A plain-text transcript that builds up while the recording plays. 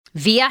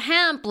Via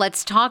Hemp,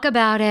 let's talk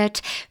about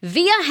it.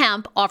 Via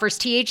Hemp offers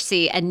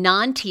THC and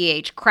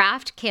non-TH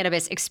craft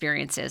cannabis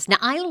experiences. Now,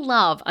 I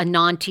love a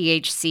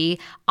non-THC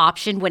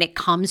option when it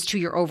comes to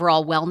your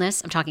overall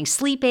wellness. I'm talking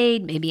sleep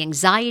aid, maybe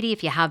anxiety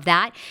if you have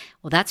that.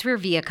 Well, that's where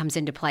Via comes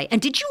into play.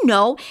 And did you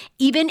know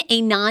even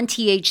a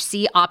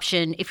non-THC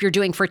option, if you're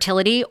doing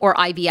fertility or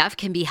IVF,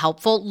 can be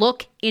helpful?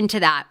 Look into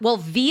that. Well,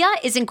 Via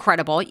is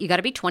incredible. You got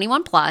to be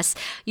 21 plus.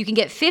 You can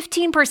get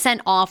 15%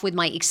 off with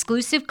my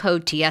exclusive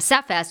code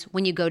TSFS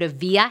when you go to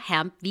Via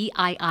Hemp,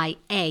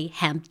 VIIA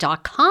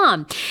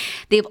hemp.com.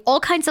 They have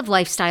all kinds of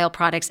lifestyle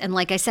products. And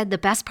like I said, the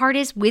best part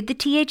is with the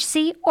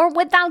THC or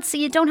without, so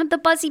you don't have the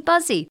buzzy.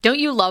 Don't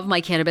you love my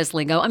cannabis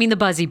lingo? I mean, the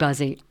buzzy.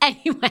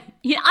 Anyway, I'm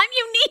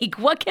unique.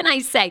 What can I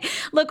say?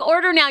 Look,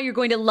 order now. You're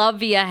going to love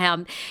Via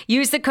Hemp.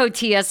 Use the code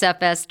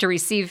TSFS to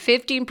receive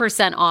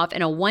 15% off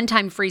and a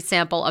one-time free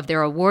sample of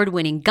their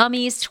award-winning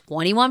gummies,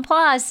 21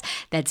 plus.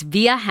 That's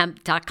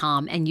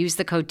viahemp.com, and use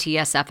the code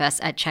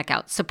TSFS at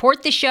checkout.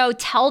 Support the show.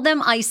 Tell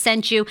them I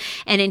sent you,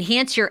 and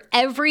enhance your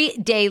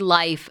everyday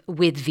life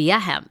with Via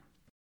Hemp.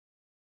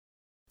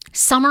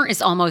 Summer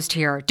is almost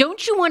here.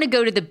 Don't you want to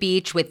go to the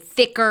beach with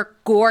thicker,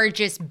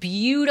 gorgeous,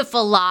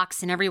 beautiful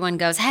locks, and everyone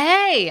goes,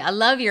 "Hey, I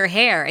love your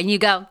hair," and you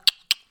go,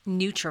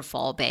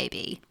 "Nutrafol,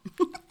 baby."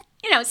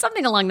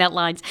 Something along that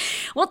lines.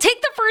 Well,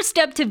 take the first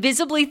step to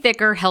visibly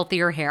thicker,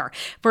 healthier hair.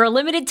 For a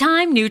limited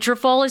time,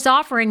 Nutrafol is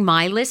offering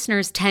my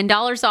listeners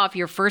 $10 off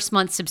your first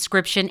month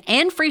subscription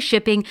and free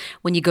shipping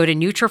when you go to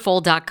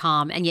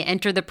Nutrafol.com and you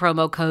enter the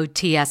promo code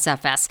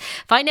TSFS.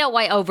 Find out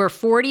why over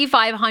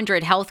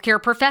 4,500 healthcare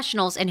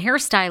professionals and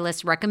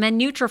hairstylists recommend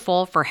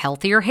Nutrafol for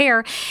healthier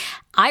hair.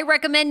 I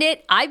recommend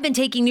it. I've been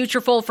taking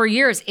Nutrafol for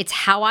years. It's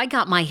how I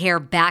got my hair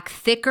back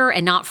thicker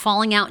and not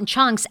falling out in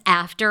chunks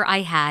after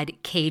I had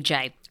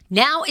KJ.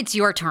 Now it's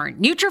your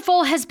turn.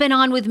 Nutrafol has been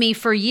on with me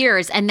for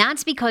years, and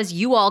that's because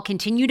you all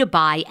continue to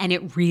buy, and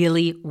it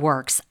really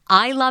works.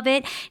 I love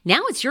it.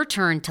 Now it's your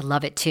turn to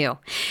love it too.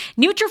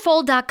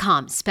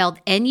 Nutrafol.com,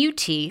 spelled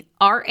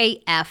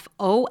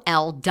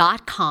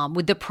Nutrafol.com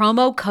with the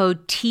promo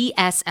code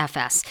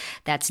TSFS.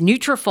 That's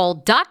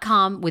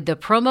Nutrafol.com with the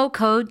promo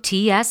code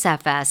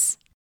TSFS.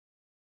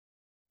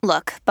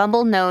 Look,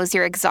 Bumble knows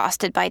you're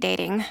exhausted by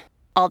dating.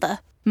 All the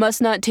must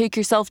not take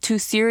yourself too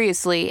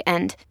seriously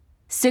and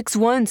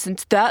 6'1"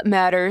 since that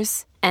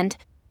matters. And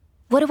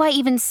what do I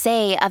even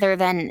say other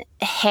than,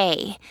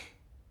 hey?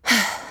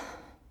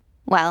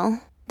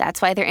 Well,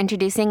 that's why they're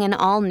introducing an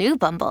all-new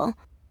Bumble,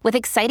 with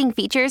exciting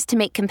features to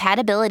make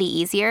compatibility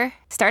easier,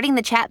 starting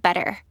the chat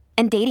better,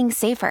 and dating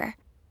safer.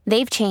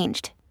 They've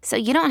changed, so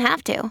you don't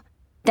have to.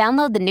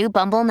 Download the new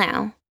Bumble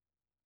now.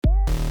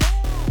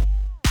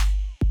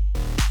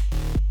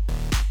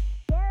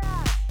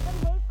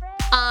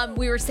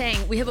 We were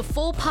saying we have a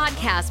full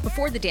podcast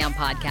before the damn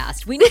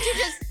podcast. We need to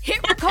just hit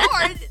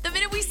record the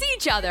minute we see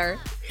each other.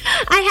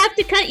 I have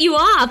to cut you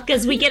off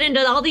because we get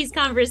into all these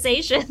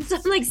conversations.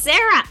 I'm like,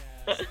 Sarah,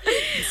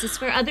 this is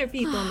for other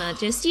people, not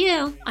just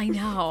you. I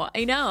know.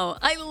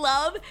 I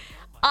love...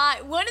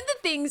 one of the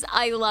things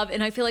I love,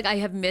 and I feel like I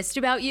have missed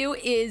about you,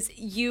 is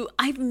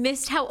I've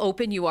missed how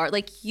open you are.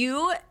 Like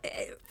you,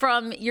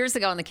 from years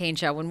ago on the Kane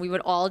Show, when we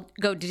would all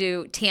go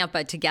to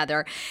Tampa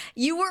together,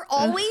 you were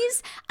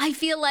always, I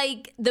feel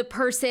like, the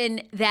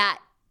person that,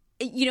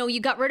 you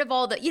got rid of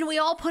all the, we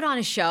all put on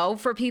a show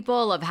for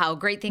people of how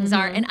great things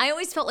are. And I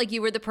always felt like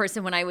you were the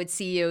person when I would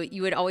see you,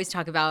 you would always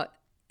talk about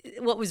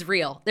what was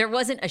real. There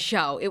wasn't a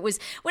show. It was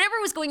whatever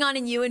was going on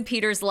in you and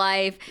Peter's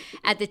life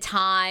at the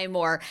time,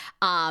 or,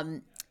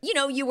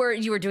 you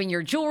were doing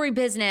your jewelry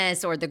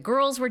business, or the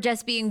girls were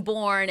just being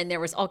born, and there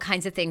was all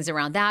kinds of things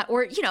around that,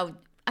 or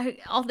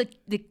all the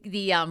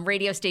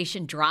radio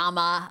station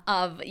drama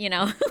of who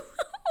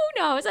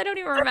knows? I don't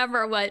even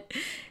remember what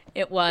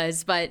it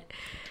was, but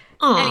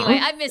anyway,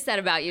 I miss that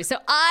about you. So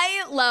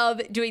I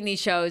love doing these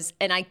shows,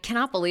 and I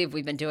cannot believe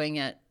we've been doing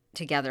it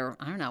together.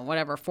 I don't know,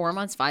 whatever, 4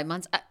 months, 5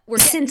 months.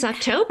 Since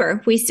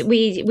October,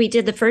 we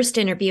did the first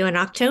interview in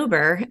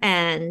October,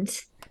 and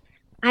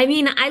I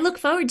mean, I look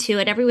forward to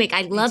it every week.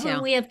 I love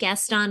when we have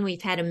guests on.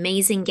 We've had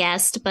amazing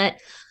guests, but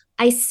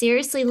I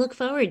seriously look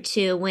forward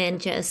to when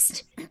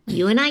just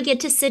you and I get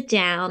to sit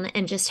down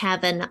and just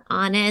have an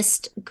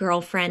honest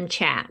girlfriend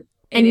chat.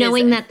 And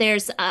knowing that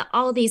there's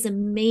all these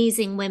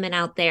amazing women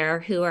out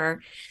there who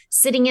are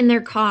sitting in their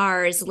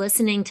cars,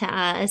 listening to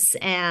us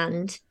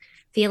and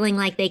feeling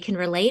like they can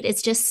relate,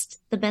 it's just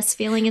the best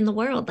feeling in the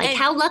world. Like,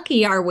 how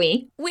lucky are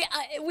we? We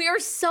are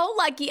so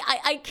lucky.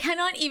 I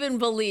cannot even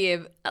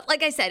believe,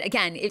 like I said,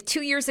 again,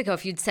 2 years ago,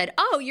 if you'd said,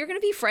 oh, you're going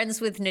to be friends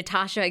with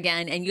Natasha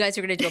again, and you guys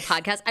are going to do a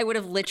podcast, I would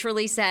have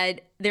literally said,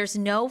 there's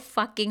no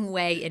fucking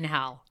way in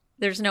hell.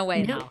 There's no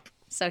way in hell.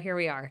 So here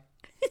we are.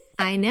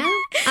 I know.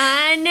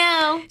 I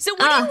know. So what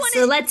do you want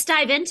so let's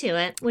dive into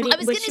it. I was What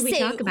going to should we say,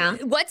 talk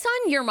about? what's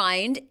on your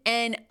mind?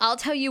 And I'll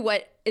tell you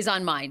what is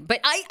on mine.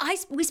 But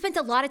we spent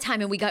a lot of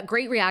time and we got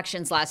great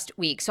reactions last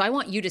week. So I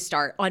want you to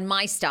start on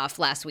my stuff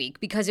last week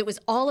because it was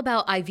all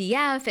about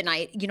IVF. And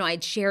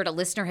I'd shared, a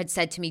listener had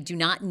said to me, do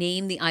not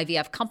name the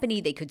IVF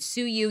company. They could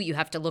sue you. You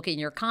have to look in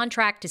your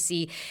contract to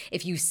see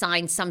if you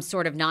signed some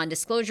sort of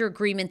non-disclosure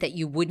agreement that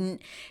you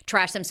wouldn't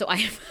trash them. So I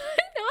am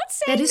not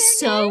saying that is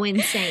so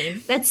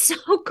insane. That's so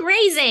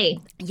crazy.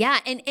 Yeah.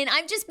 And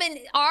I've just been,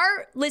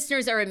 our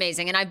listeners are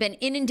amazing. And I've been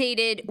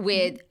inundated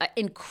with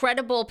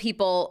incredible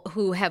people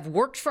who have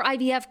worked for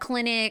IVF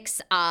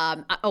clinics.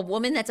 A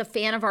woman that's a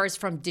fan of ours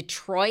from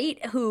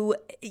Detroit who,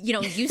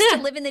 used to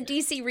live in the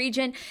DC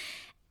region.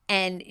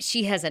 And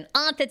she has an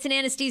aunt that's an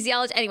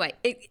anesthesiologist. Anyway,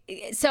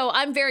 so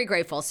I'm very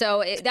grateful.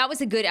 So that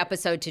was a good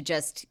episode to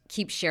just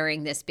keep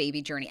sharing this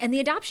baby journey and the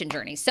adoption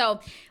journey.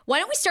 So why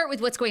don't we start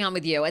with what's going on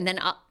with you, and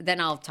then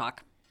I'll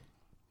talk.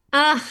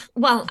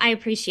 Well, I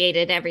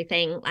appreciated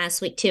everything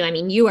last week too. I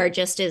mean, you are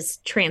just as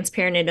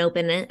transparent and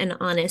open and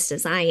honest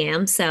as I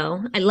am.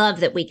 So I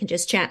love that we can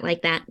just chat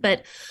like that.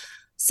 But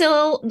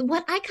so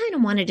what I kind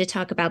of wanted to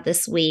talk about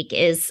this week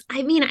is,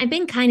 I mean, I've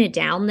been kind of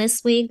down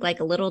this week, like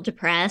a little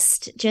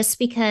depressed, just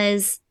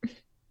because.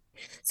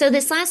 So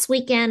this last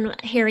weekend,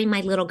 Harry,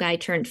 my little guy,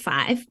 turned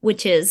 5,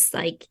 which is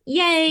like,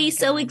 yay,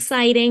 so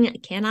exciting. I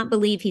cannot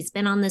believe he's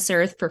been on this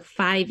earth for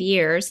 5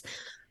 years.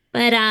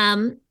 But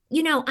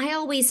I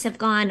always have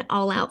gone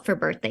all out for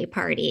birthday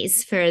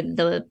parties. For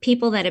the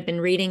people that have been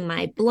reading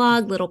my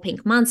blog, Little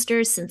Pink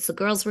Monsters, since the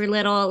girls were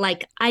little,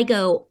 like I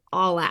go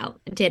all out.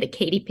 Did a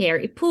Katy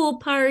Perry pool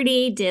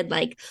party, did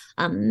like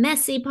a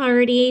messy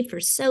party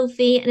for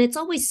Sophie, and it's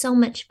always so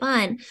much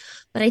fun.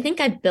 But I think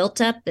I've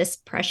built up this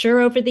pressure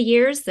over the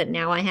years that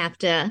now I have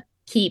to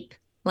keep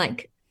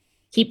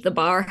the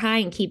bar high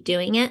and keep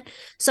doing it.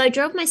 So I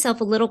drove myself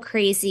a little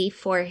crazy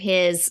for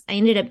he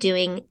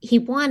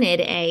wanted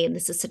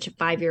this is such a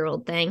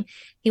 5-year-old thing.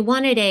 He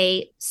wanted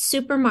a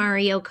Super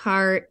Mario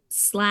Kart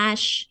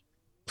 /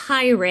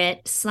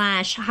 pirate /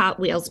 Hot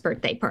Wheels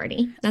birthday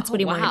party. That's what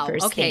he wanted for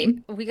his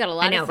theme. We got a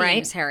lot of themes,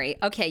 right? Harry.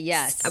 Okay,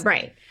 yes.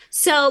 Right.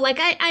 So like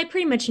I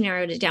pretty much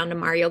narrowed it down to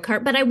Mario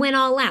Kart, but I went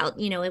all out.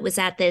 It was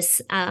at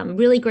this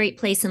really great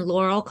place in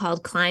Laurel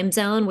called Climb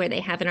Zone, where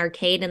they have an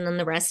arcade and then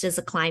the rest is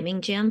a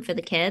climbing gym for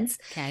the kids.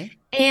 Okay.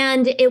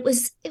 And it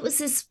was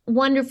this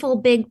wonderful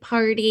big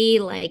party.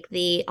 Like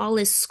all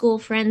his school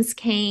friends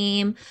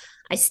came.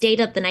 I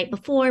stayed up the night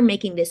before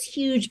making this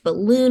huge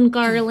balloon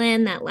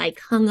garland that like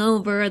hung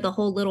over the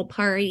whole little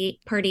party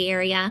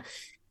area.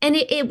 And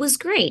it was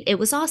great. It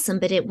was awesome,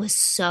 but it was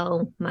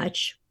so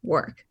much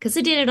work because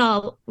I did it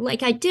all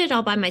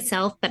by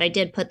myself, but I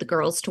did put the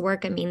girls to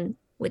work. I mean,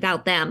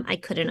 without them, I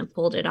couldn't have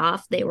pulled it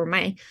off. They were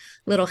my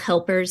little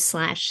helpers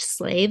 /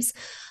 slaves.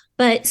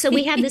 But so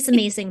we had this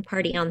amazing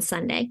party on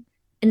Sunday.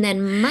 And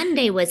then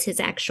Monday was his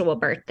actual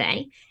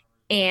birthday.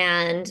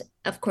 And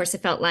of course, I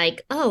felt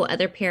like,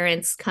 other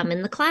parents come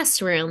in the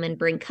classroom and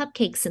bring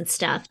cupcakes and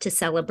stuff to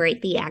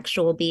celebrate the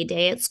actual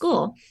B-Day at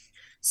school.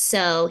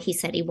 So he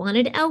said he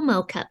wanted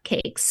Elmo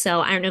cupcakes.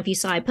 So I don't know if you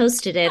saw, I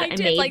posted it. I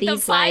did, made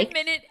these the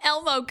 5-minute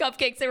Elmo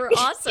cupcakes. They were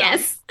awesome.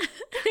 Yes.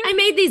 I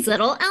made these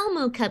little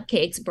Elmo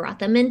cupcakes, brought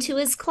them into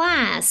his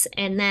class,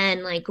 and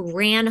then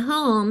ran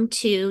home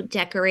to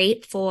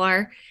decorate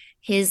for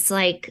his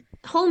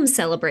home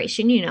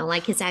celebration,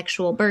 his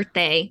actual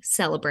birthday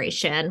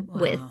celebration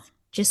with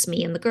just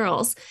me and the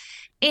girls.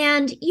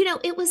 And,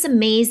 it was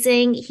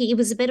amazing. He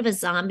was a bit of a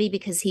zombie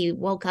because he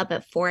woke up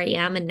at 4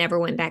 a.m. and never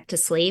went back to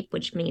sleep,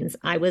 which means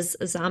I was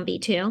a zombie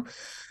too.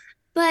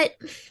 But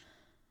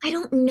I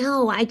don't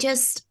know.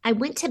 I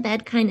went to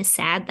bed kind of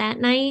sad that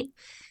night,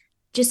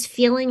 just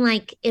feeling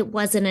like it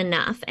wasn't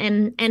enough.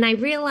 And I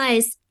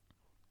realized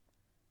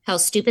how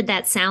stupid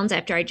that sounds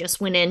after I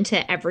just went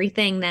into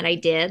everything that I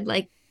did.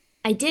 Like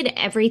I did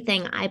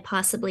everything I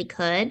possibly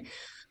could.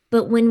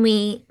 But when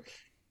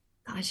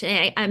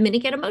I'm going to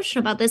get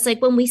emotional about this.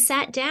 Like when we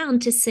sat down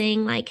to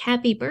sing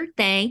happy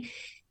birthday,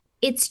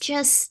 it's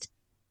just,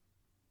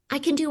 I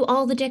can do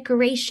all the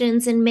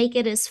decorations and make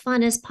it as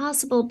fun as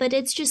possible, but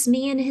it's just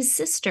me and his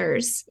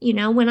sisters.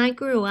 When I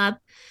grew up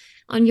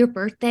on your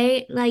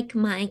birthday,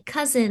 my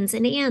cousins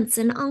and aunts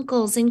and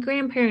uncles and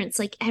grandparents,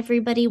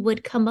 everybody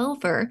would come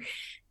over.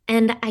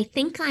 And I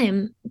think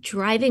I'm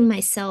driving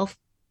myself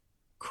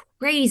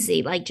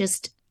crazy,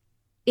 just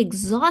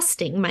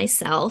exhausting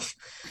myself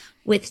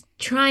with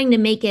trying to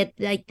make it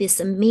this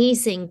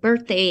amazing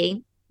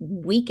birthday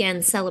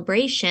weekend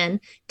celebration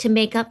to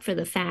make up for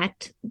the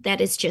fact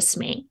that it's just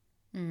me,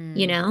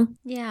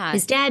 Yeah.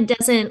 His dad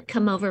doesn't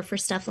come over for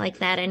stuff like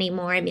that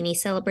anymore. I mean, he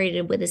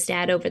celebrated with his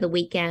dad over the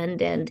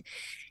weekend and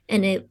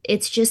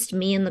it's just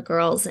me and the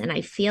girls. And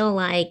I feel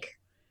like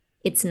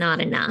it's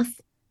not enough.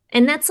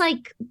 And that's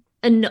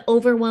an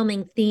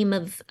overwhelming theme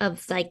of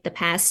the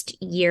past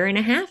year and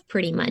a half,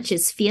 pretty much,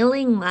 is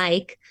feeling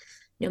like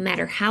no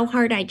matter how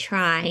hard I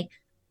try,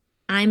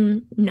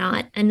 I'm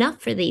not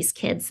enough for these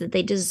kids, that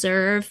they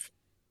deserve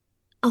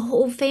a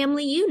whole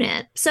family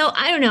unit. So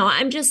I don't know.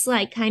 I'm just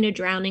like kind of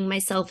drowning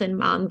myself in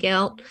mom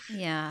guilt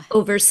Yeah.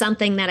 over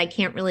something that I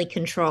can't really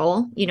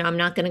control. I'm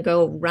not going to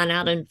go run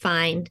out and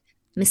find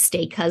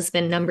mistake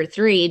husband number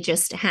three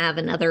just to have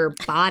another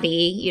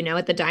body,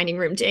 at the dining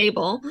room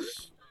table.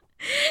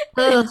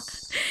 Ugh.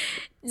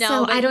 No,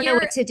 So I but don't know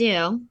what to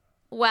do.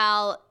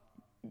 well,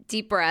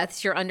 deep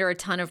breaths. You're under a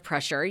ton of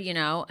pressure, you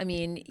know? I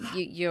mean,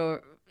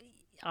 you're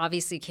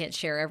obviously can't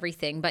share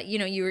everything, but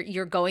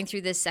you're going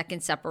through this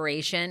second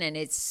separation and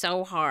it's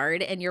so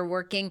hard and you're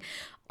working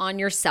on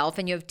yourself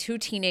and you have two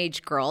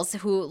teenage girls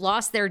who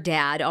lost their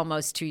dad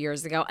almost 2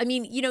 years ago. I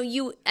mean,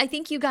 I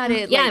think you got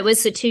it Yeah, like it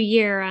was the 2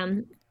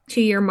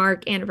 year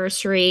mark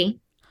anniversary.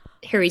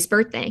 Harry's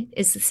birthday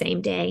is the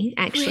same day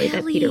actually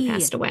that Peter really.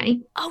 passed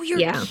away. Oh, you're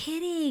Yeah.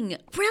 kidding.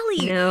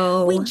 Really?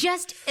 No.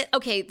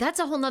 Okay, that's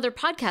a whole nother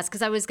podcast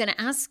because I was going to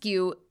ask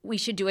you, we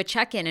should do a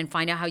check in and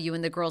find out how you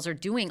and the girls are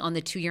doing on the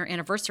 2 year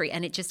anniversary.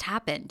 And it just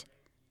happened.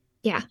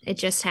 Yeah, it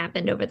just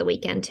happened over the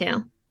weekend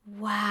too.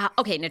 Wow.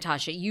 Okay,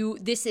 Natasha,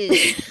 this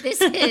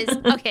is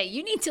okay.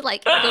 You need to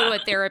like go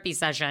to a therapy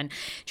session,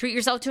 treat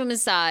yourself to a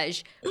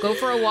massage, go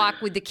for a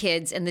walk with the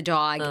kids and the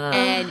dog,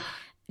 and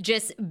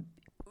just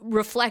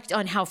reflect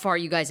on how far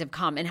you guys have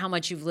come and how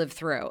much you've lived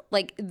through.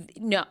 Like,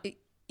 no,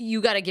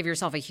 you got to give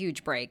yourself a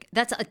huge break.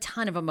 That's a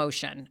ton of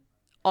emotion.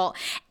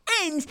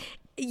 And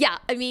yeah,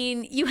 I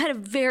mean, you had a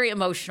very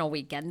emotional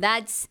weekend.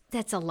 That's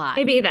a lot.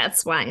 Maybe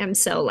that's why I'm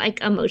so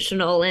like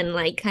emotional and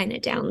like kind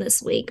of down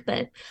this week.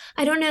 But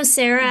I don't know,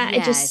 Sarah. I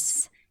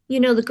just,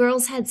 Yes. the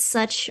girls had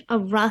such a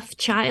rough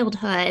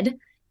childhood.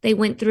 They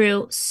went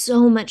through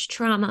so much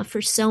trauma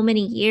for so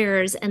many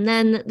years. And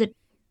then the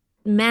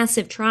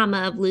massive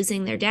trauma of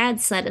losing their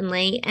dad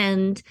suddenly.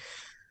 And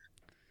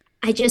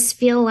I just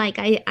feel like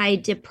I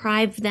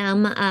deprived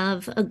them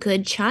of a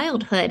good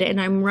childhood and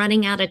I'm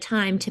running out of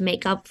time to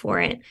make up for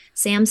it.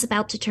 Sam's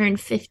about to turn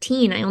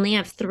 15. I only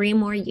have 3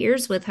 more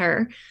years with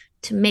her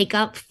to make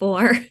up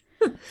for,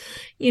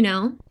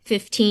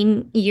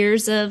 15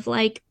 years of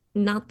like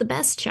not the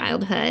best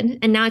childhood.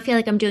 And now I feel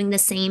like I'm doing the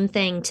same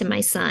thing to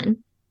my son.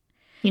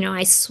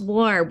 I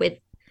swore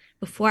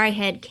before I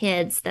had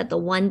kids that the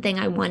one thing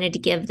I wanted to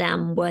give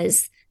them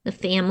was the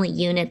family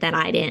unit that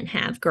I didn't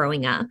have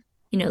growing up,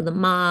 the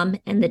mom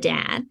and the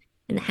dad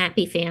and the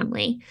happy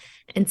family.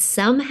 And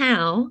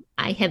somehow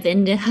I have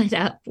ended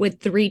up with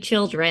 3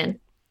 children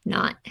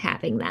not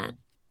having that.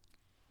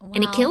 And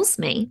it Well, kills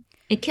me.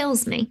 It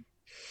kills me.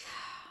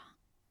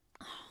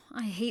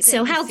 I hate that So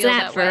you how's feel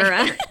that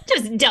that for way.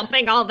 just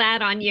dumping all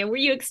that on you? Were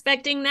you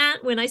expecting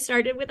that when I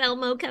started with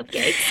Elmo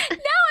cupcakes? No,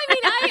 I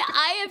mean,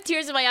 I have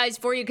tears in my eyes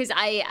for you because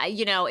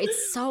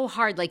it's so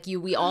hard. Like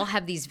we all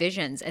have these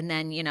visions and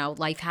then,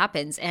 life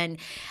happens. And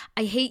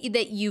I hate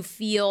that you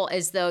feel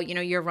as though,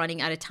 you're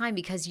running out of time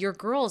because your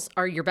girls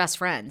are your best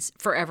friends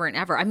forever and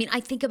ever. I mean,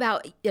 I think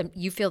about,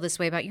 you feel this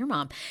way about your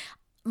mom.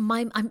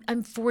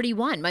 I'm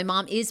 41. My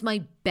mom is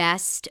my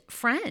best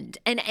friend,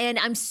 and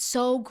I'm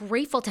so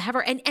grateful to have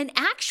her. And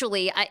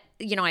actually,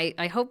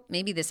 I hope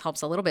maybe this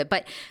helps a little bit.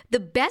 But the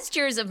best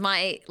years of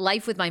my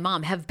life with my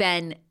mom have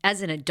been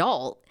as an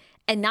adult,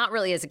 and not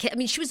really as a kid. I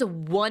mean, she was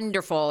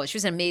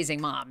an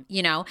amazing mom,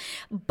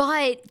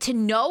 But to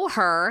know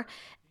her,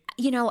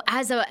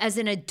 as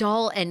an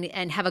adult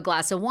and have a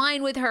glass of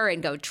wine with her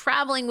and go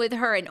traveling with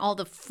her and all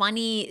the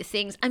funny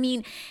things. I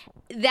mean,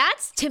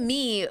 that's to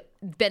me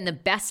been the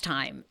best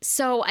time.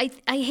 So I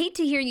hate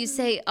to hear you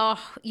say,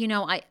 oh,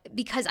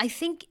 because I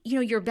think,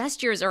 your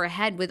best years are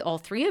ahead with all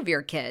three of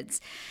your kids.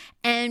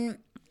 And,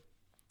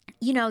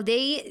 you're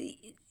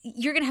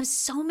going to have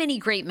so many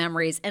great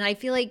memories. And I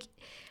feel like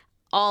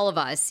all of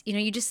us,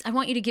 I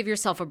want you to give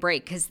yourself a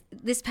break because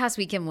this past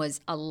weekend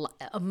was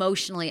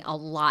emotionally a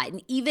lot.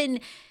 And even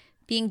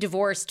being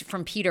divorced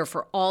from Peter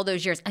for all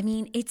those years, I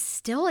mean,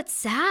 it's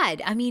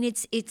sad. I mean,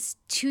 it's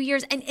 2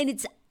 years and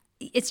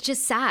it's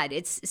just sad.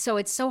 It's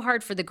so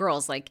hard for the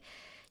girls. Like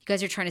you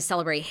guys are trying to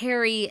celebrate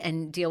Harry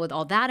and deal with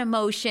all that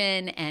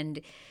emotion.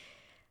 And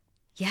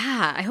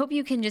yeah, I hope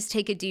you can just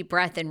take a deep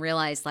breath and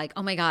realize like,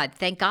 oh my God,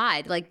 thank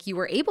God. Like you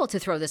were able to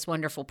throw this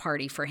wonderful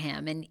party for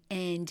him.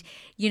 And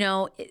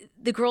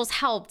the girls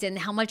helped and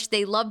how much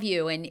they love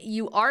you. And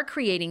you are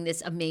creating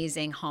this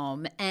amazing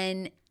home.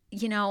 And,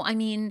 I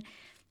mean,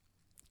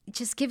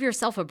 just give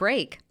yourself a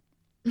break.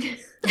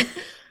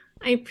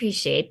 I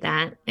appreciate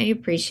that. I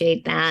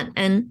appreciate that.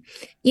 And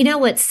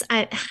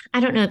I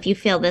don't know if you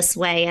feel this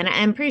way, and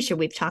I'm pretty sure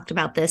we've talked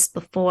about this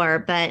before,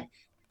 but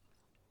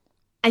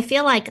I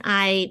feel like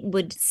I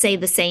would say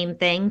the same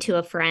thing to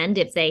a friend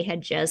if they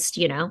had just,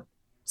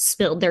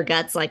 spilled their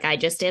guts like I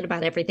just did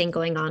about everything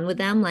going on with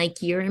them.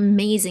 Like, you're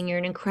amazing. You're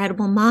an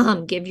incredible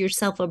mom. Give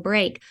yourself a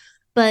break.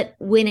 But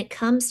when it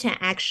comes to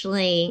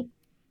actually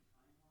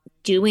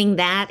doing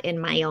that in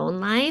my own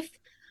life,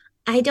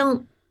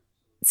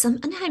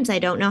 sometimes I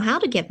don't know how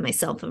to give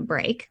myself a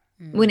break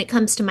when it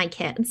comes to my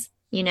kids,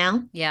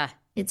 Yeah.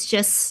 It's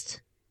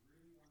just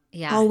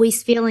Yeah.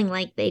 always feeling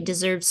like they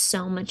deserve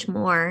so much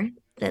more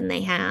than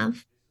they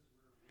have.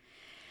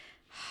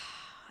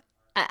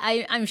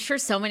 I'm sure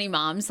so many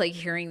moms like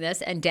hearing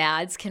this and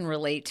dads can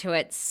relate to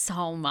it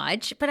so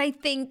much. But I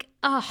think,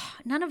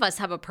 none of us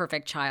have a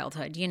perfect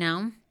childhood, you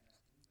know?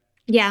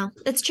 Yeah,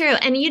 that's true.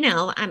 And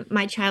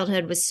my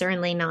childhood was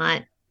certainly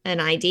not an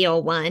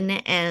ideal one.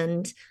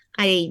 And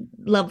I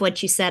love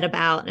what you said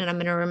about, and I'm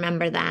going to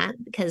remember that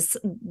because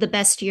the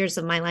best years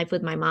of my life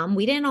with my mom,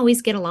 we didn't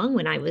always get along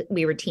when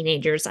we were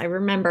teenagers. I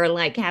remember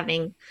like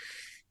having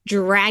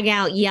drag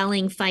out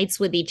yelling fights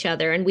with each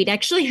other, and we'd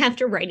actually have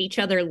to write each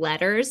other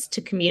letters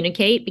to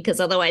communicate because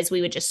otherwise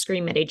we would just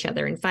scream at each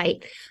other and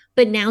fight.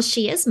 But now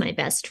she is my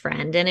best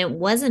friend, and it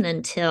wasn't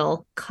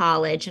until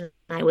college and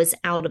I was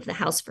out of the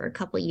house for a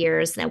couple of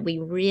years that we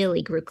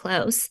really grew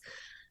close.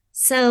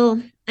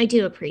 So I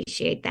do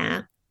appreciate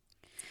that.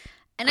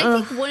 And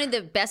I think one of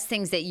the best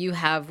things that you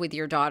have with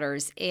your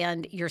daughters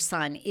and your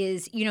son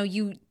is,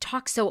 you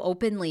talk so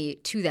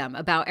openly to them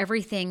about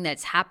everything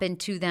that's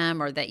happened to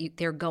them or that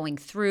they're going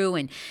through,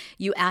 and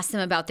you ask them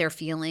about their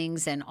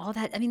feelings and all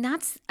that. I mean,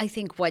 that's, I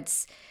think,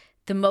 what's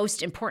the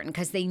most important,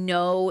 because they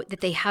know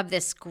that they have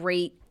this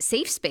great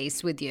safe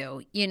space with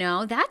you.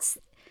 That's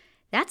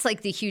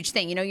like the huge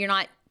thing. You're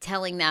not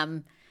telling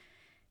them,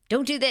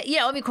 don't do that.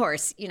 I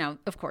mean,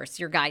 of course,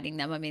 you're guiding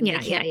them. I mean, they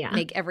can't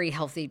make every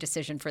healthy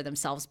decision for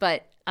themselves.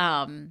 But,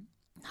 and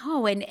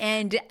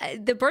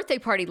the birthday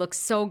party looks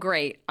so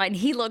great. And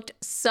he looked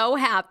so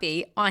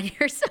happy on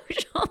your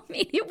social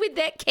media with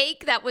that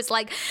cake that was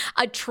like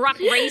a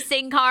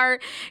racing car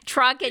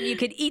truck, and you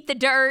could eat the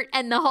dirt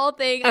and the whole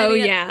thing.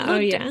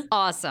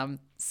 Awesome.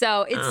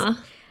 So it's.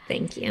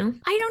 Thank you.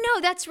 I don't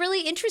know. That's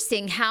really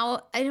interesting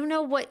I don't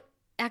know what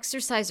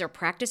exercise or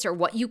practice or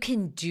what you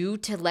can do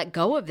to let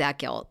go of that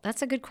guilt.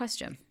 That's a good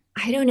question.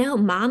 I don't know.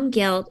 Mom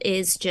guilt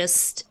is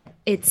just,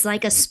 it's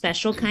like a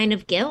special kind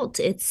of guilt.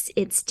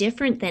 It's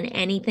different than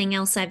anything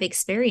else I've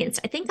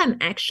experienced. I think I'm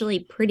actually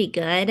pretty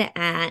good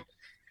at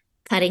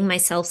cutting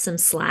myself some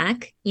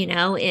slack,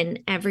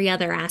 in every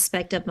other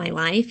aspect of my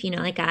life.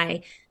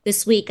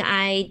 This week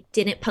I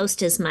didn't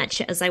post as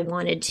much as I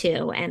wanted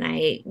to. And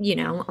I,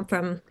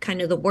 from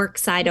kind of the work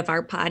side of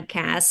our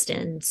podcast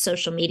and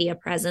social media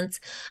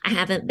presence, I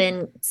haven't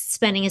been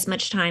spending as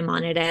much time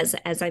on it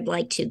as I'd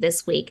like to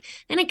this week.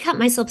 And I cut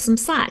myself some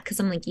slack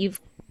because I'm like,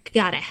 you've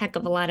got a heck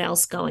of a lot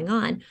else going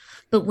on.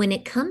 But when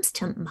it comes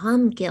to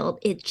mom guilt,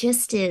 it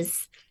just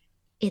is,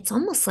 it's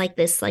almost like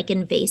this like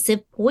invasive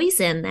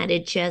poison that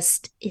it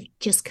just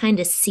kind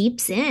of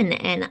seeps in,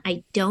 and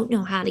I don't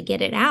know how to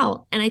get it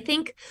out. And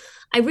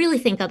I really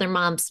think other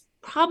moms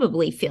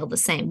probably feel the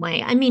same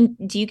way. I mean,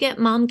 do you get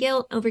mom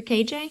guilt over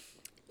KJ?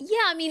 Yeah,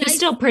 I mean, he's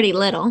still pretty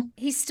little.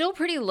 He's still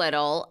pretty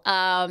little.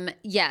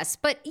 Yes,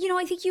 but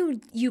I think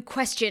you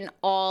question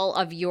all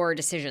of your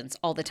decisions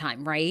all the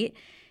time, right?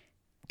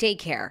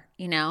 Daycare,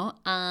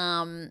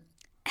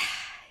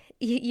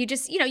 you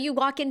just, you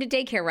walk into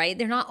daycare, right?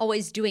 They're not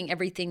always doing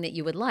everything that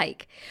you would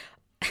like.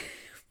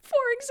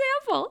 For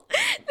example,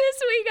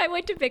 this week I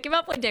went to pick him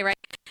up one day, right?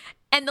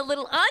 And the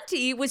little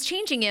auntie was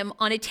changing him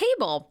on a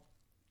table,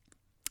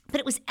 but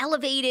it was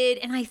elevated.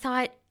 And I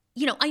thought,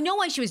 I know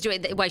why she was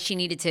doing it, why she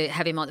needed to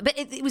have him on, but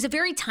it was a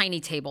very tiny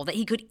table that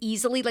he could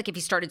easily, like if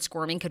he started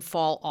squirming, could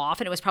fall off.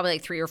 And it was probably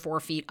like 3 or 4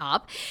 feet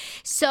up.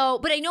 So,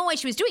 but I know why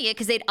she was doing it,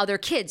 because they had other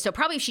kids. So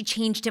probably if she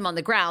changed him on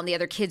the ground, the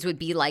other kids would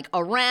be like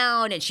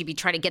around, and she'd be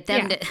trying to get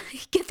them to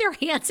get their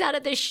hands out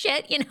of this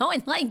shit, and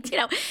like,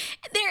 they're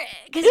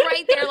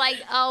like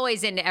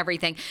always into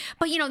everything.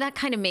 But that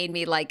kind of made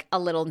me like a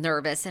little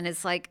nervous. And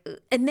it's like,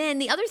 and then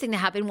the other thing that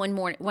happened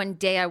one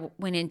day I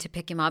went in to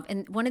pick him up,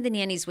 and one of the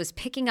nannies was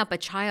picking up a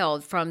child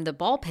from the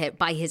ball pit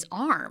by his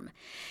arm.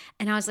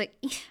 And I was like,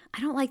 I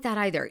don't like that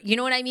either. You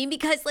know what I mean?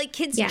 Because like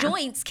kids'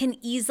 joints can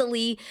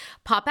easily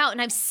pop out. And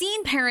I've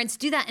seen parents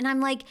do that. And I'm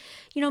like,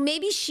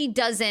 maybe she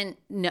doesn't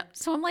know.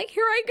 So I'm like,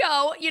 here I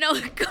go,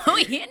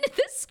 going into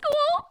the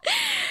school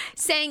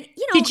saying,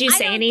 Did you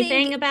say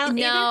anything about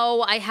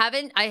No, I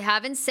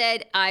haven't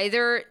said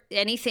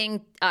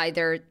anything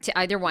to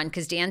either one,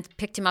 because Dan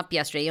picked him up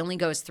yesterday. He only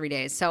goes 3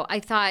 days. So I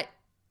thought,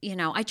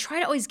 I try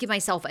to always give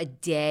myself a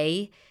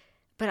day.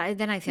 But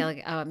then I feel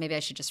like, maybe I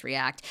should just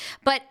react.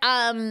 But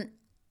I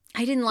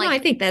didn't like. No, I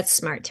think that's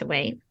smart to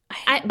wait.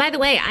 By the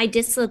way, I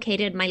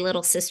dislocated my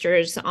little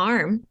sister's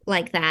arm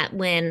like that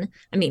when,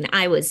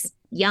 I was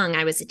young.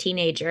 I was a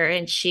teenager,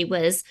 and she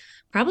was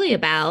probably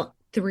about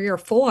 3 or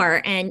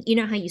 4. And you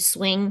know how you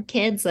swing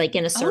kids like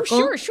in a circle?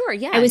 Oh, sure.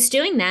 Yeah. I was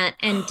doing that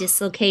and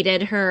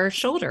dislocated her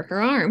shoulder, her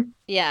arm.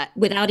 Yeah.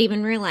 Without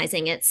even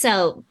realizing it.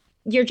 So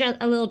you're just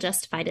a little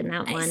justified in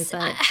that one,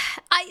 but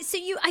I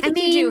think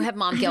you do have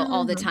mom guilt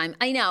all the time.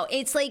 I know.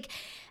 It's like,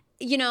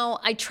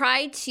 I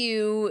try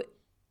to,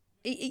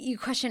 you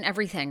question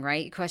everything,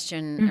 right? You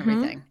question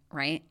everything,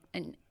 right?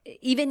 And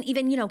even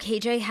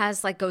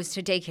KJ goes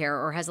to daycare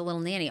or has a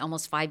little nanny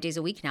almost 5 days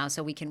a week now,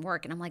 so we can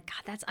work. And I'm like,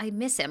 God, I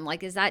miss him.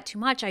 Like, is that too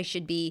much? I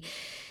should be,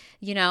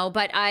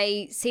 but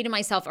I say to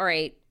myself, all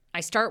right, I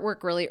start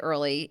work really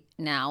early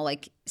now,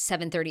 like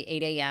 7:30,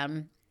 8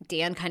 a.m.,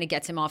 Dan kind of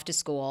gets him off to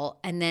school,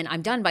 and then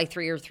I'm done by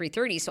 3 or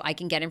 3:30, so I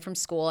can get him from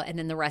school, and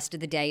then the rest of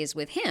the day is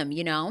with him,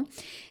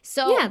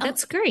 So yeah,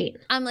 that's great.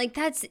 I'm like,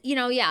 that's,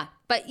 yeah.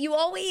 But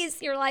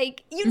you're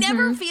like, you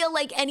never feel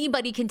like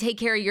anybody can take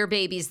care of your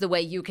babies the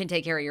way you can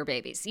take care of your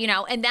babies,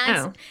 And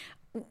that's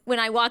when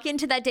I walk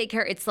into that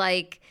daycare, it's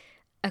like,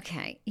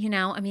 okay,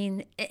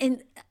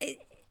 and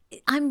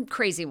I'm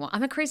crazy.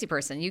 I'm a crazy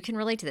person. You can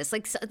relate to this.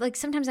 Like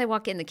sometimes I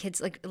walk in, the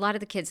kids, like a lot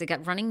of the kids, they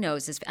got running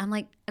noses. I'm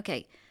like,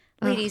 okay,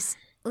 ladies.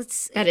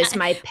 That is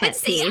my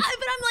pet peeve.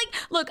 But I'm like,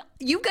 look,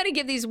 you've got to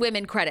give these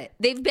women credit.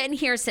 They've been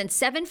here since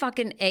 7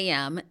 fucking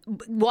a.m.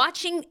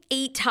 Watching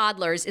 8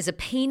 toddlers is a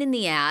pain in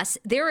the ass.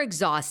 They're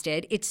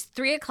exhausted. It's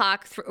 3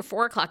 o'clock,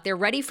 4 o'clock. They're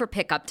ready for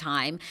pickup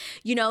time.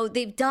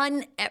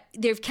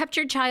 They've kept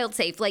your child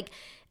safe. Like,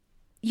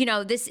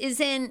 this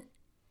isn't,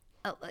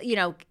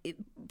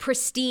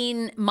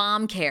 pristine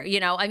mom care.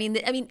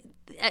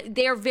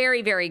 They're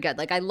very, very good.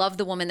 Like, I love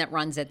the woman that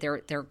runs it.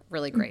 They're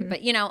really great.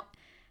 But,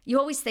 you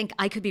always think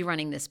I could be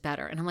running this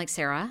better. And I'm like,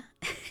 Sarah,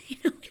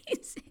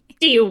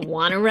 do you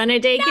want to run a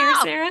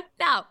daycare, Sarah?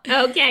 No.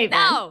 Okay, then.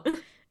 No.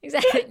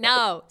 Exactly.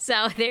 No.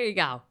 So there you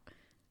go.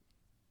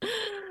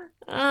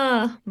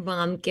 Oh,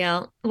 mom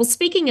guilt. Well,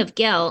 speaking of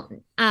guilt,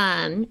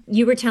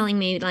 you were telling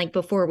me like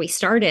before we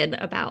started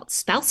about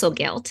spousal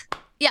guilt.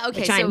 Yeah, okay.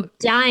 Which I'm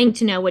dying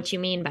to know what you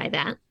mean by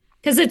that.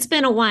 Because it's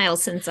been a while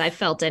since I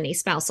felt any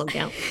spousal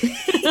guilt.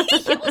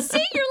 Well,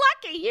 see, you're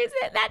lucky.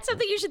 That's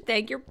something you should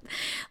thank your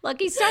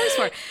lucky stars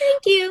for.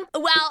 Thank you.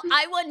 Well,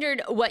 I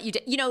wondered what you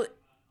did.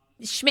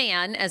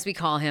 Schman, as we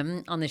call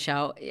him on the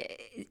show,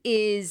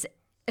 is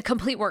a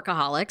complete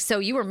workaholic. So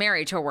you were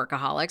married to a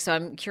workaholic. So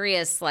I'm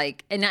curious,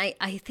 and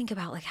I think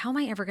about, how am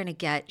I ever going to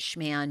get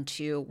Schman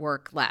to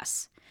work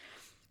less?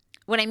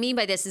 What I mean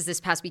by this is this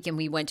past weekend,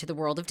 we went to the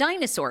World of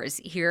Dinosaurs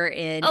here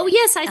in Oh,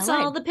 yes, I LA.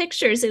 saw all the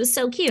pictures. It was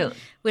so cute.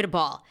 We had a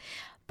ball.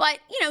 But,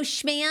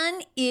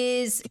 Schman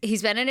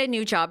he's been at a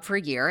new job for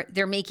a year.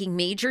 They're making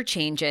major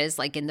changes,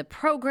 like in the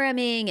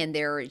programming, and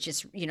they're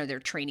just, they're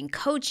training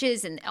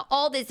coaches and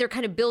all this. They're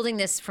kind of building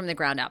this from the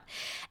ground up.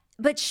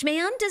 But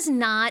Schman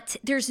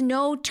there's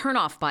no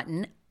turn-off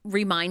button,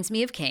 reminds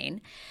me of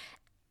Kane.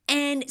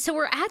 And so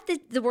we're at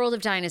the World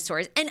of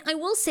Dinosaurs. And I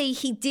will say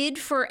he did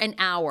for an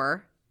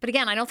hour. But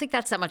again, I don't think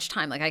that's that much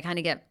time. Like, I kind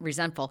of get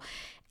resentful.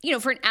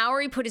 For an hour,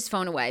 he put his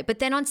phone away. But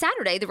then on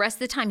Saturday, the rest of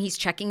the time, he's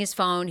checking his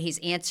phone. He's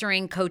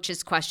answering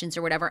coaches' questions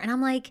or whatever. And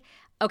I'm like,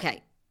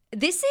 okay,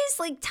 this is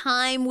like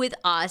time with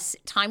us,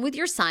 time with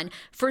your son.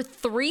 For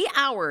 3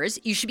 hours,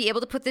 you should be able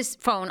to put this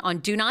phone on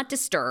Do Not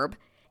Disturb.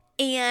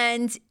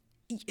 And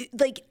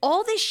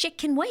all this shit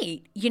can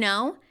wait,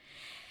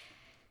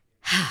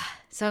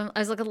 So I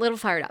was like a little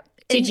fired up.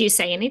 Did you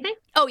say anything?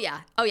 Oh,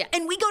 yeah.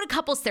 And we go to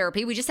couples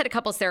therapy. We just had a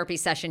couples therapy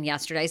session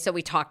yesterday, so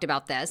we talked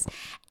about this.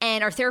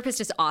 And our therapist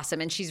is awesome,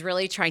 and she's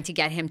really trying to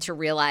get him to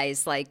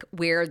realize,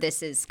 where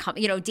this is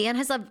coming. Dan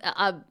has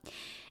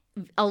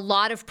a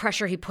lot of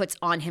pressure he puts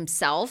on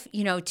himself,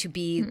 to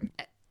be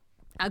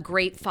a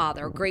great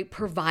father, a great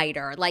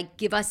provider,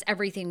 give us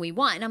everything we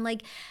want. And I'm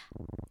like,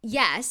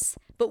 yes.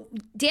 But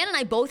Dan and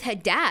I both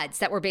had dads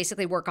that were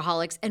basically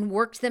workaholics and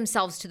worked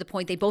themselves to the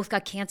point they both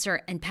got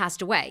cancer and passed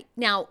away.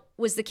 Now,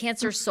 was the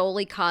cancer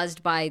solely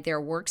caused by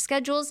their work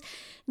schedules?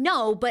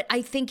 No, but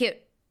I think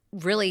it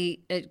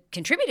really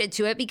contributed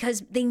to it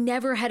because they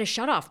never had a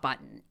shutoff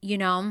button,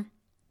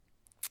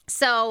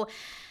 So,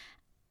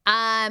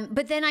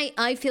 but then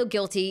I feel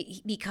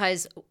guilty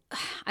because,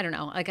 I don't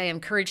know, I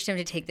encouraged him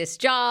to take this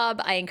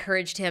job. I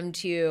encouraged him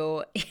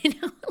to,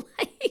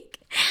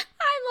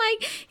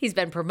 he's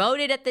been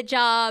promoted at the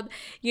job,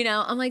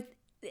 I'm like,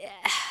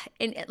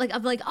 and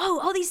I'm like, oh,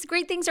 all these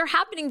great things are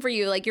happening for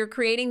you. You're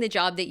creating the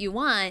job that you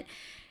want.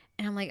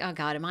 And I'm like, oh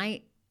God, am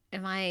I,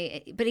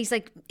 but he's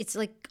like, it's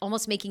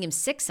almost making him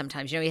sick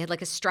sometimes. He had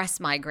a stress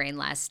migraine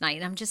last night.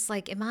 And I'm just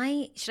like,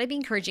 should I be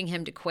encouraging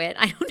him to quit?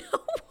 I don't know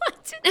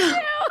what to do.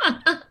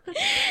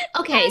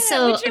 Okay.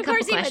 So a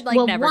couple questions.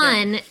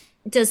 Well,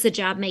 does the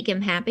job make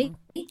him happy?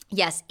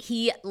 Yes,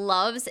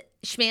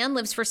 Schman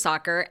lives for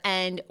soccer.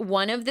 And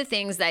one of the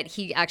things that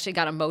he actually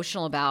got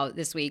emotional about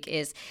this week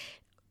is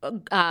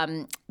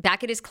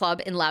back at his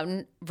club in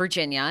Loudoun,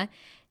 Virginia,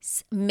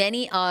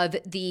 many of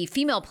the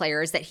female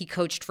players that he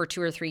coached for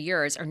 2 or 3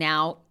 years are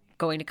now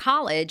going to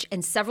college,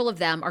 and several of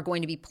them are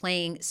going to be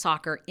playing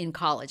soccer in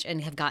college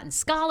and have gotten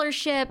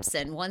scholarships,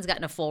 and one's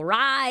gotten a full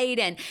ride.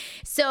 And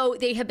so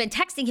they have been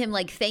texting him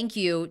thank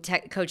you,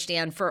 Coach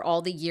Dan, for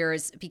all the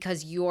years,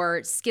 because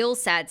your skill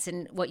sets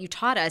and what you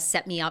taught us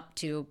set me up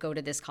to go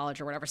to this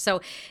college or whatever. So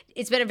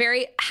it's been a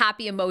very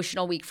happy,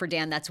 emotional week for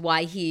Dan. That's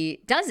why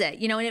he does it,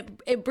 and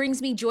it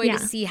brings me joy to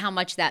see how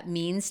much that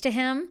means to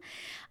him.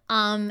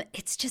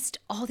 It's just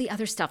all the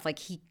other stuff.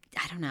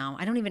 I don't know.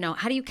 I don't even know.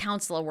 How do you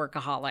counsel a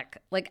workaholic?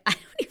 I don't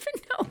even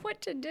know what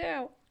to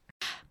do.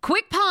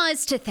 Quick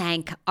pause to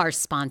thank our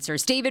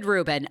sponsors. David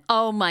Rubin.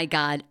 Oh my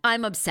God,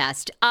 I'm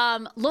obsessed.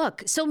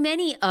 Look, so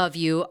many of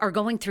you are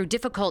going through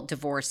difficult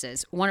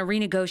divorces, want to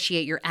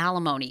renegotiate your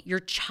alimony, your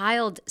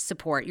child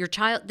support, your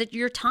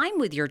time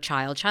with your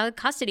child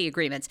custody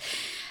agreements.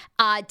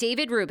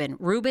 David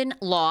Rubin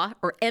Law,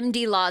 or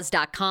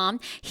mdlaws.com.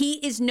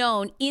 He is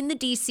known in the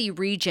DC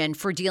region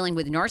for dealing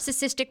with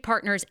narcissistic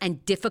partners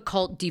and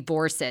difficult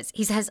divorces.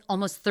 He has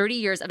almost 30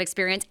 years of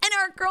experience, and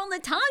our girl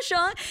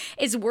Natasha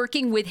is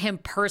working with him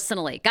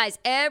personally. Guys,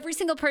 every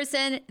single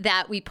person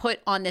that we put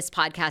on this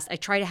podcast, I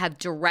try to have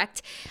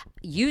direct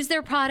use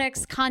their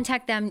products,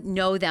 contact them,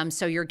 know them,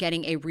 so you're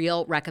getting a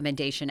real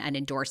recommendation and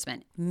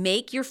endorsement.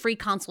 Make your free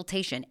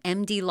consultation,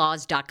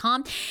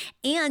 mdlaws.com.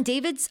 And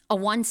David's a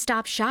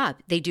one-stop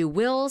shop. They do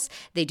wills,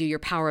 they do your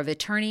power of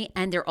attorney,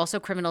 and they're also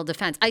criminal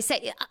defense. I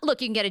say,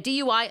 look, you can get a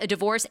DUI, a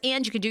divorce,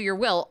 and you can do your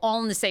will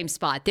all in the same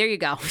spot. There you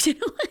go.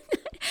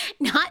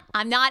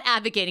 I'm not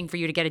advocating for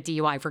you to get a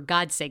DUI, for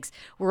God's sakes.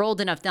 We're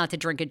old enough not to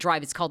drink and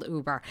drive. It's called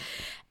Uber.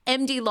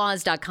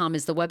 mdlaws.com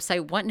is the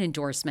website. What an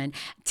endorsement.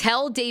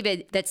 Tell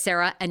David that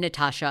Sarah and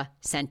Natasha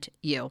sent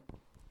you.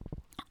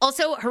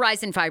 Also,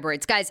 Horizon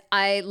Fibroids. Guys,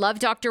 I love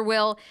Dr.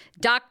 Will.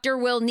 Dr.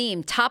 Will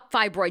Neem, top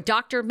fibroid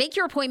doctor. Make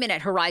your appointment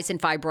at Horizon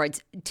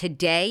Fibroids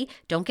today.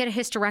 Don't get a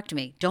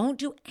hysterectomy. Don't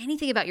do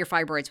anything about your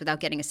fibroids without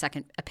getting a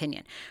second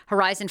opinion.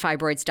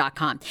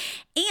 HorizonFibroids.com.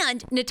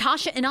 And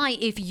Natasha and I,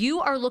 if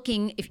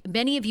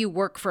many of you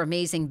work for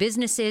amazing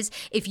businesses,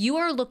 if you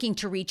are looking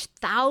to reach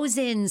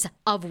thousands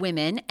of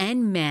women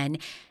and men,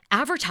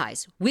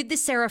 advertise with the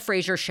Sarah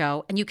Fraser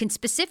Show, and you can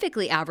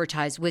specifically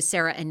advertise with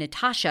Sarah and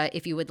Natasha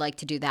if you would like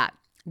to do that.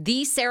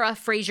 The Sarah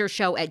Fraser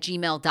Show at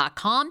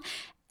gmail.com.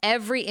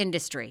 Every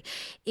industry.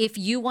 If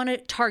you want to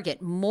target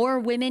more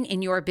women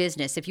in your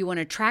business, if you want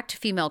to attract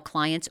female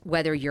clients,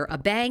 whether you're a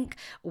bank,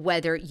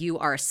 whether you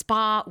are a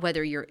spa,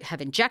 whether you have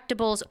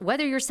injectables,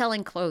 whether you're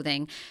selling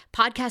clothing,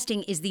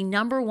 podcasting is the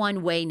number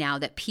one way now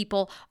that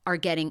people are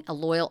getting a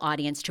loyal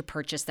audience to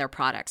purchase their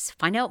products.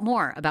 Find out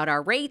more about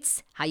our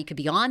rates, how you could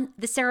be on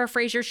The Sarah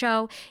Fraser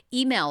Show.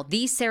 Email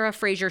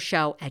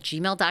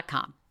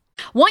thesarahfrasershow@gmail.com.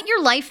 Want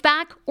your life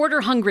back?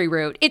 Order Hungry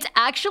Root. It's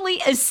actually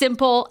as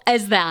simple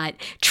as that.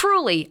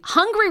 Truly,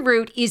 Hungry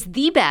Root is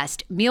the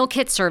best meal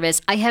kit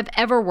service I have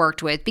ever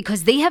worked with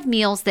because they have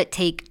meals that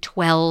take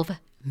 12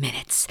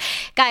 minutes.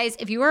 Guys,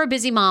 if you are a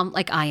busy mom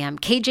like I am,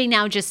 KJ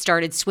now just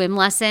started swim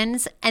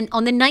lessons. And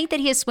on the night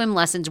that he has swim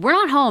lessons, we're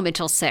not home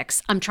until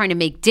 6. I'm trying to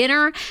make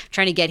dinner,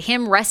 trying to get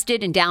him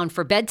rested and down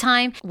for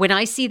bedtime. When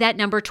I see that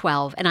number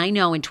 12, and I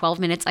know in 12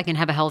 minutes I can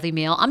have a healthy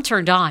meal, I'm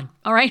turned on.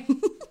 All right?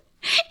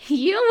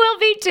 You will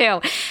be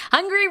too.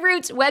 Hungry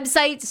Root's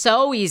website,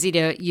 so easy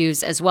to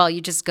use as well. You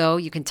just go,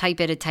 you can type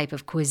in a type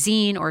of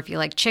cuisine, or if you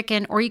like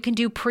chicken, or you can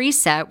do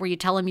preset where you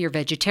tell them you're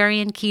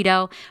vegetarian,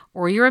 keto,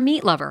 or you're a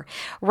meat lover.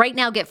 Right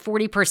now, get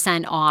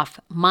 40% off.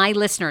 My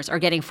listeners are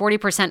getting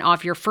 40%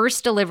 off your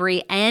first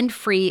delivery and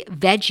free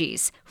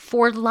veggies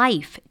for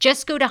life.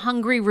 Just go to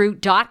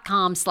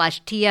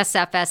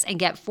hungryroot.com/TSFS and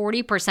get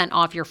 40%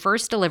 off your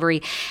first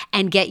delivery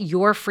and get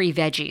your free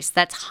veggies.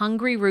 That's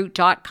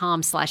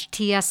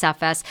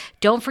hungryroot.com/TSFS.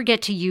 Don't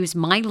forget to use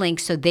my link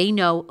so they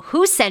know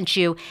who sent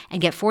you and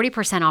get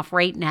 40% off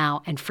right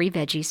now and free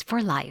veggies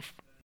for life.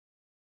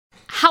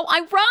 How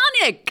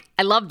ironic.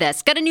 I love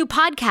this. Got a new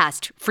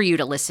podcast for you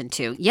to listen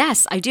to.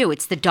 Yes, I do.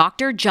 It's the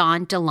Dr.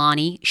 John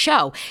Delaney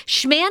Show.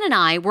 Schman and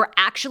I were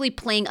actually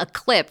playing a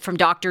clip from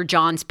Dr.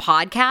 John's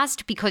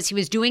podcast because he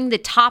was doing the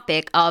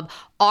topic of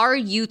are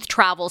youth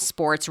travel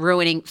sports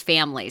ruining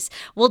families?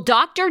 Well,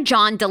 Dr.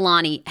 John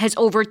Delaney has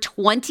over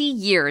 20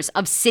 years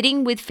of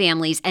sitting with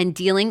families and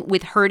dealing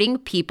with hurting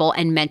people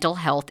and mental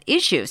health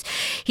issues.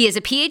 He has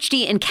a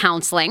PhD in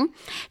counseling.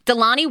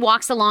 Delaney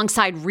walks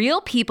alongside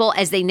real people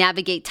as they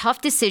navigate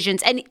tough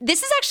decisions. And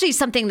this is actually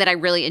something that I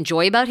really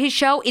enjoy about his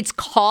show. It's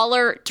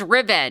caller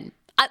driven.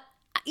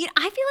 I feel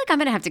like I'm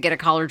going to have to get a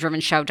caller-driven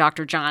show,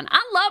 Dr. John.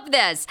 I love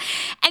this.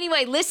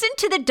 Anyway, listen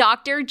to the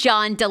Dr.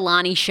 John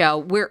Delaney Show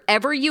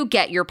wherever you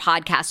get your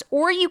podcast,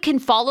 or you can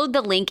follow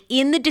the link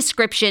in the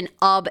description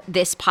of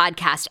this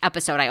podcast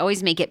episode. I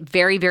always make it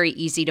very, very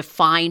easy to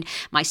find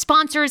my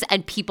sponsors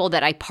and people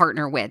that I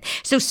partner with.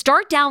 So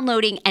start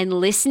downloading and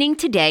listening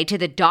today to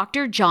the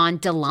Dr. John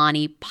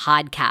Delaney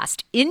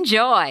podcast.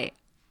 Enjoy.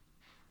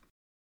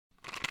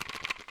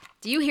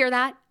 Do you hear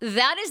that?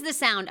 That is the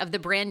sound of the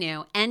brand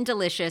new and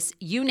delicious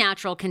Eu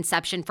Natural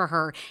Conception for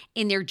Her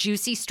in their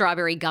juicy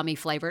strawberry gummy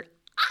flavored.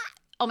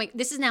 Oh my,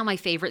 this is now my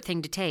favorite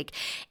thing to take.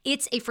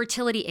 It's a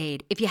fertility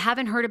aid. If you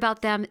haven't heard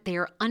about them, they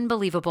are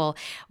unbelievable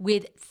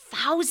with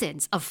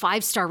thousands of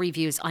 5-star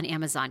reviews on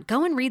Amazon.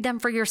 Go and read them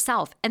for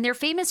yourself. And they're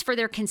famous for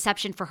their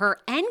Conception for Her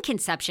and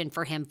Conception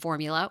for Him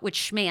formula, which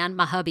Schman,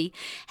 my hubby,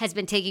 has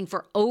been taking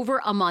for over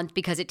a month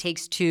because it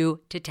takes 2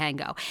 to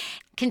tango.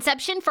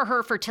 Conception for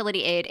Her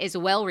fertility aid is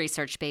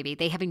well-researched, baby.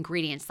 They have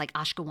ingredients like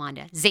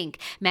ashwagandha, zinc,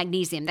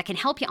 magnesium that can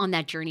help you on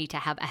that journey to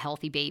have a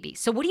healthy baby.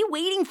 So what are you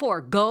waiting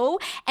for? Go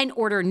and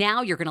order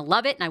now. You're going to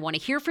love it, and I want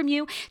to hear from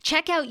you.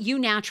 Check out You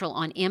Natural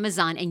on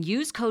Amazon and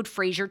use code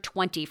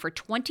Fraser20 for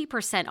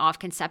 20% off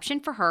Conception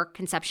for Her,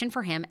 Conception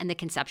for Him, and the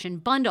Conception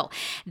Bundle.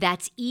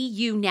 That's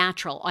EU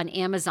Natural on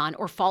Amazon,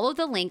 or follow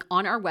the link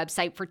on our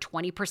website for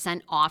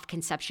 20% off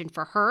Conception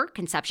for Her,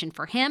 Conception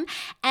for Him,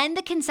 and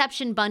the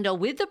Conception Bundle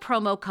with the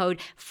promo code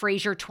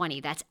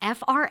Fraser20. That's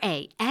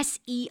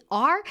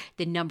Fraser,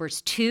 the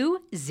numbers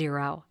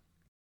 20.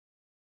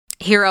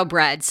 Hero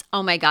breads.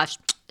 Oh my gosh.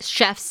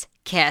 Chef's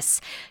kiss.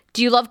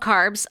 Do you love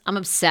carbs? I'm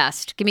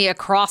obsessed. Give me a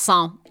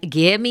croissant.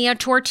 Give me a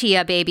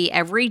tortilla, baby,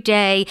 every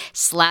day,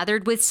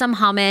 slathered with some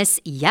hummus.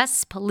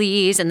 Yes,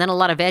 please. And then a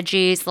lot of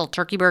veggies, a little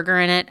turkey burger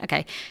in it.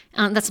 Okay.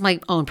 That's my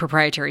own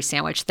proprietary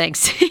sandwich.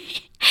 Thanks.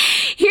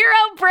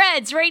 Hero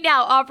Breads right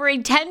now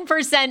offering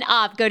 10%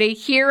 off. Go to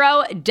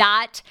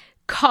hero.co.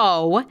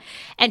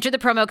 Enter the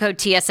promo code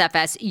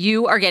TSFS.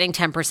 You are getting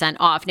 10%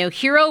 off. Now,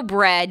 Hero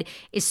Bread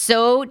is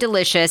so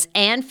delicious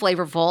and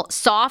flavorful,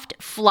 soft,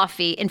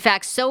 fluffy. In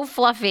fact, so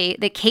fluffy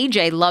that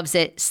KJ loves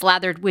it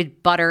slathered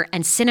with butter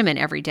and cinnamon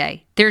every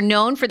day. They're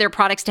known for their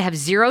products to have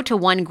 0 to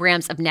 1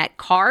 grams of net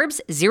carbs,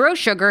 0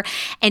 sugar,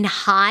 and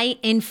high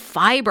in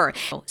fiber.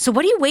 So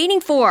what are you waiting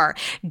for?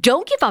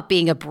 Don't give up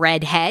being a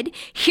breadhead.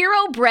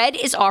 Hero Bread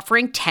is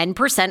offering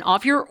 10%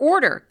 off your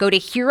order. Go to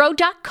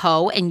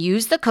hero.co and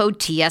use the code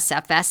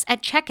TSFS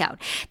at checkout.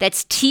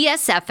 That's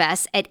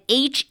TSFS at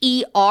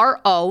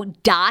HERO.CO.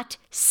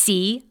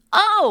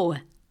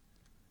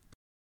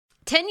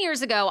 10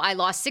 years ago, I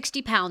lost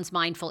 60 pounds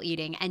mindful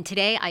eating, and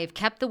today I have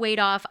kept the weight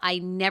off. I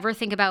never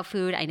think about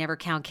food. I never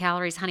count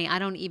calories. Honey, I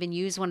don't even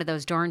use one of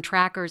those darn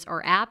trackers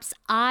or apps.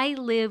 I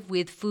live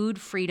with food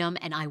freedom,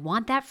 and I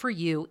want that for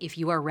you if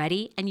you are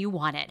ready and you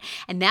want it.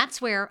 And that's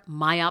where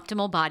My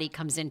Optimal Body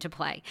comes into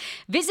play.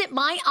 Visit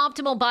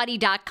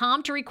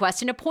myoptimalbody.com to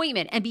request an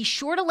appointment, and be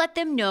sure to let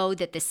them know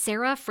that the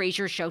Sarah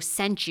Fraser Show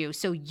sent you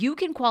so you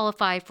can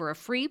qualify for a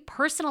free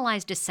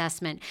personalized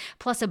assessment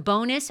plus a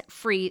bonus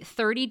free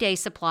 30-day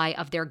supply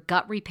of their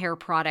gut repair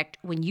product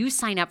when you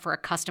sign up for a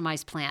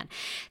customized plan.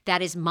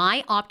 That is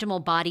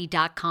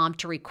myoptimalbody.com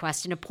to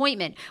request an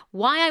appointment.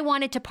 Why I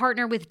wanted to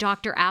partner with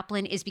Dr.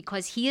 Applin is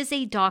because he is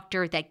a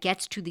doctor that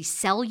gets to the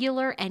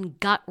cellular and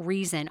gut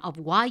reason of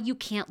why you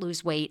can't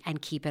lose weight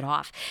and keep it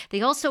off.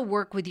 They also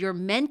work with your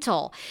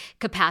mental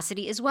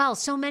capacity as well.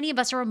 So many of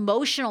us are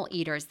emotional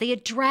eaters. They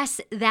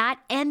address that,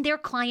 and their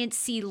clients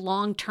see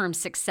long-term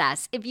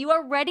success. If you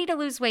are ready to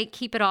lose weight,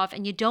 keep it off,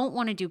 and you don't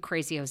want to do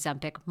crazy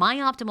Ozempic,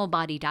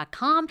 myoptimalbody.com,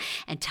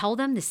 and tell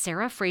them the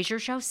Sarah Fraser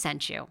Show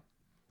sent you.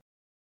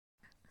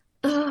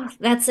 Oh,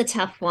 that's a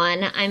tough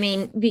one. I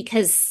mean,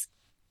 because,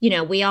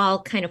 we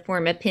all kind of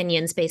form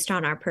opinions based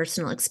on our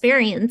personal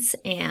experience.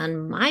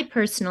 And my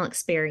personal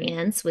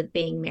experience with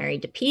being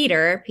married to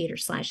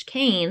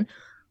Peter/Kane,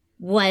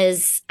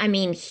 was, I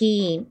mean,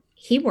 he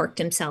worked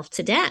himself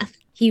to death.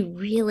 He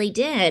really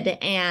did.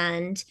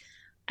 And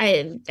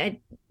I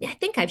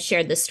think I've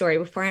shared this story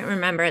before. I don't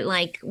remember.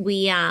 Like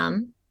we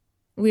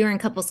were in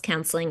couples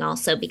counseling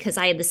also because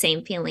I had the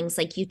same feelings.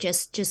 Like, you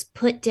just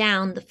put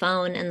down the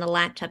phone and the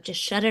laptop, just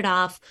shut it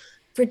off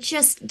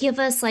just give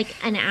us like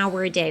an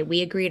hour a day.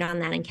 We agreed on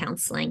that in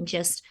counseling.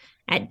 Just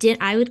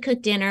I would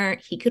cook dinner.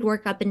 He could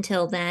work up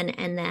until then.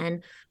 And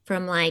then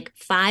from like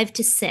 5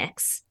 to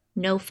 6,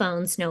 no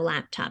phones, no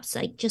laptops,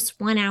 like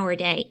just 1 hour a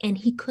day. And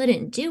he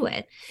couldn't do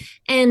it.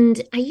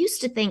 And I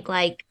used to think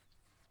like,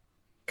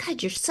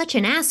 God, you're such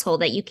an asshole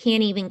that you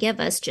can't even give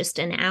us just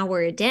an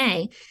hour a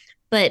day.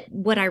 But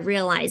what I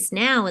realize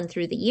now and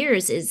through the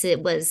years is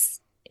it was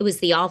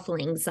the awful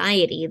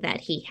anxiety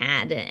that he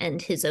had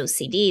and his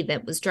OCD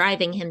that was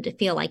driving him to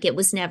feel like it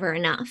was never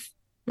enough.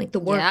 Like the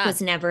work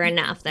was never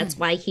enough. That's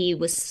why he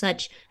was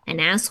such an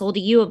asshole to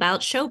you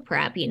about show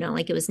prep,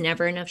 like it was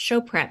never enough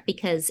show prep,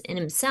 because in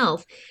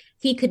himself,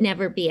 he could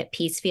never be at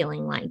peace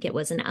feeling like it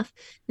was enough.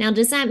 Now,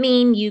 does that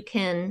mean you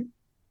can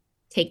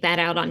take that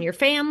out on your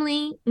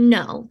family?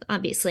 No,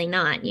 obviously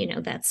not.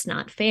 That's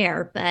not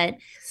fair. But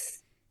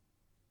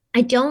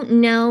I don't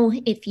know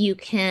if you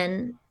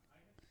can.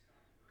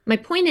 My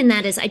point in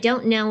that is I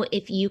don't know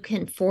if you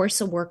can force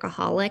a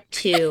workaholic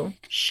to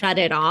shut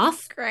it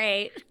off.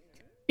 Great.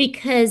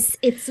 Because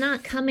it's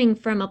not coming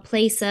from a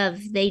place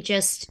of they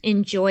just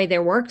enjoy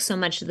their work so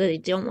much that they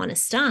don't want to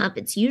stop.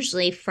 It's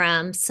usually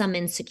from some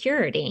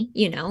insecurity,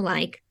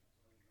 like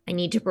I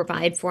need to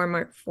provide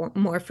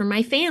more for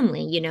my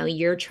family.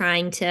 You're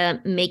trying to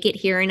make it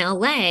here in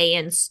LA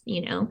and,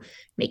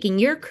 making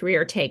your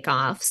career take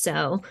off.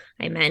 So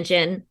I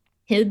imagine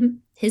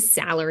his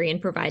salary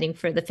and providing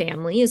for the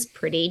family is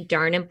pretty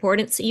darn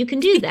important. So you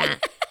can do that.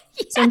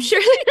 Yes. So I'm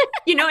sure,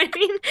 you know what I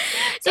mean?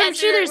 So I'm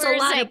sure there's a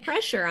lot of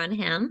pressure on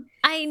him.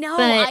 I know.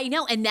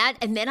 And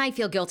then I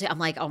feel guilty. I'm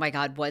like, oh my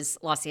God, was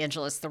Los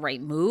Angeles the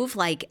right move?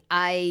 Like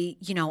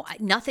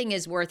nothing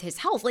is worth his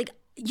health. Like,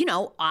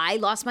 I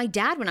lost my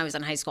dad when I was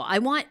in high school. I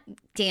want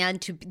Dan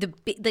to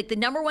the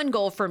number one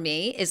goal for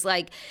me is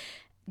like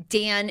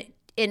Dan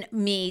and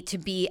me to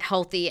be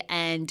healthy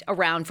and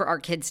around for our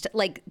kids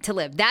to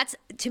live. That's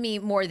to me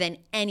more than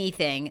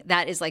anything.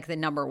 That is like the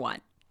number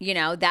one.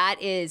 That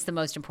is the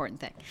most important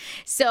thing.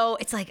 So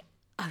it's like,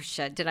 oh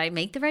shit, did I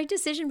make the right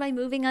decision by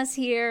moving us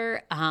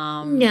here?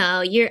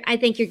 No, I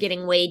think you're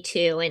getting way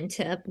too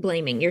into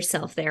blaming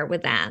yourself there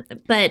with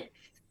that. But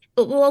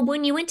well,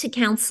 when you went to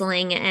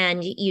counseling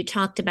and you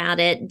talked about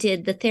it,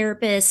 did the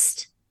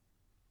therapist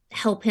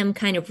help him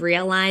kind of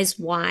realize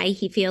why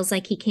he feels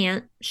like he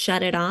can't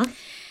shut it off?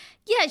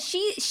 Yeah,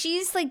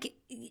 she's like,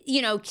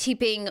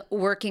 keeping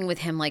working with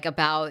him like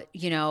about,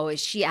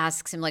 she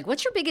asks him like,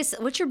 what's your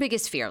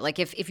biggest fear? Like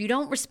if you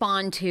don't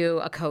respond to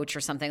a coach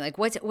or something, like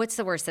what's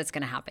the worst that's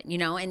going to happen,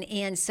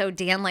 And so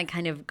Dan like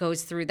kind of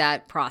goes through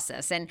that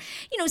process. And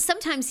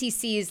sometimes he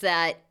sees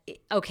that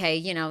okay,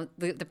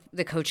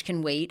 the coach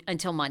can wait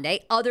until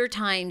Monday. Other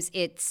times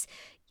it's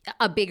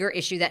a bigger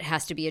issue that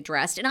has to be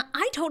addressed. And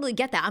I totally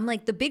get that. I'm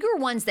like, the bigger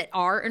ones that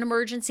are an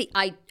emergency,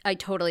 I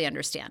totally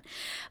understand.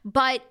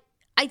 But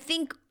I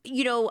think,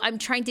 I'm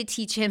trying to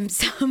teach him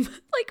some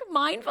like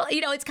mindful,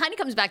 it kind of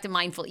comes back to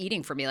mindful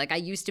eating for me. Like I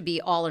used to be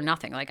all or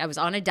nothing. Like I was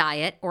on a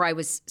diet or I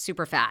was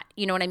super fat.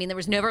 You know what I mean? There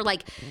was never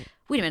like,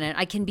 wait a minute,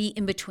 I can be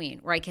in between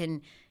where I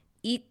can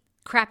eat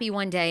crappy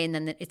one day and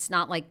then it's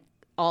not like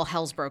all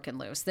hell's broken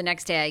loose. The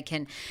next day I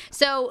can.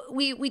 So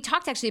we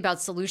talked actually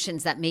about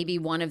solutions, that maybe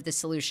one of the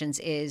solutions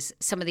is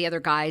some of the other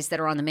guys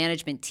that are on the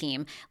management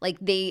team, like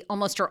they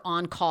almost are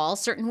on call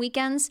certain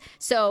weekends.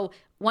 So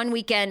one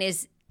weekend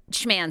is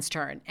Schman's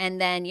turn.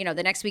 And then,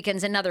 the next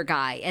weekend's another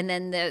guy. And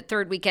then the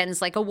third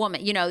weekend's like a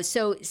woman,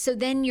 so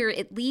then you're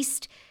at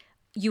least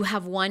you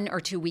have 1 or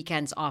 2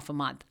 weekends off a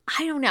month.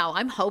 I don't know.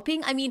 I'm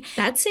hoping. I mean,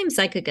 that seems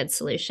like a good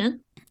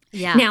solution.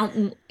 Yeah. Now,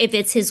 if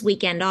it's his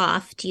weekend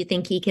off, do you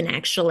think he can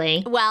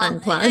actually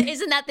unplug?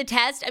 Isn't that the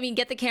test? I mean,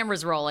 get the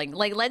cameras rolling.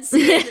 Like, let's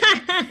see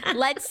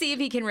if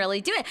he can really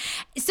do it.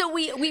 So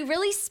we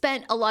really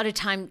spent a lot of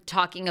time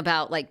talking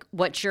about like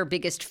what's your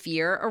biggest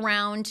fear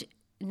around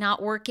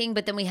not working,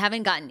 but then we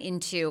haven't gotten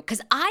into,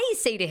 because I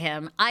say to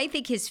him, I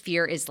think his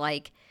fear is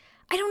like,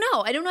 I don't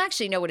know. I don't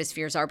actually know what his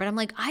fears are, but I'm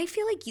like, I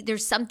feel like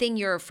there's something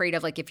you're afraid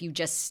of, like if you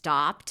just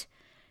stopped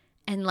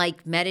and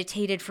like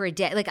meditated for a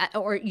day, like,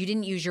 or you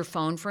didn't use your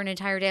phone for an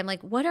entire day. I'm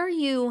like, what are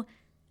you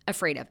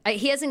afraid of?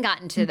 He hasn't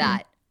gotten to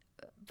that,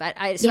 but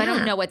I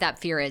don't know what that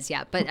fear is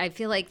yet, but I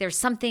feel like there's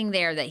something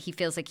there that he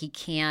feels like he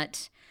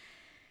can't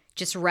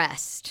just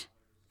rest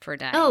for a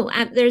day. Oh,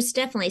 there's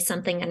definitely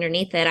something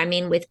underneath it. I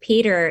mean, with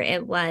Peter,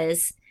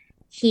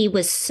 he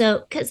was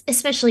so, because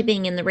especially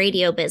being in the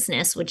radio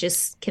business, which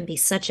can be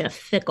such a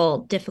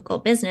fickle,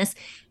 difficult business,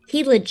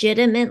 he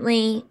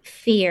legitimately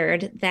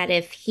feared that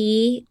if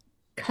he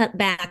cut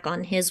back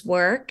on his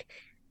work,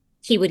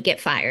 he would get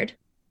fired.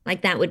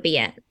 Like that would be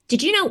it.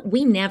 Did you know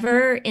we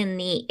never, in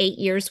the 8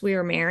 years we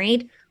were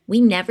married,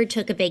 we never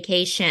took a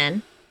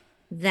vacation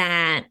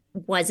that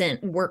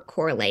wasn't work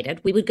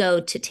correlated. We would go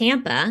to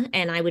Tampa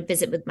and I would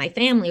visit with my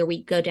family, or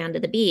we'd go down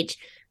to the beach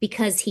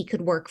because he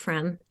could work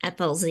from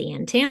FLZ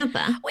in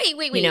Tampa. Wait.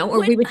 Or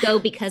we would go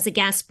because of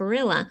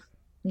Gasparilla.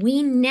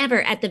 We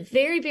never, at the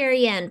very,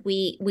 very end,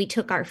 we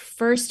took our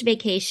first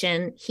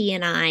vacation, he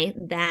and I,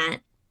 that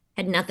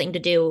had nothing to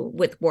do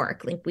with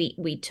work. Like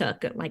we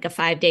took like a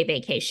 5-day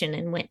vacation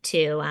and went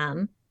to,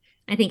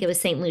 I think it was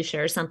St.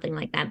 Lucia or something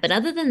like that. But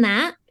other than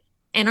that,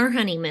 and our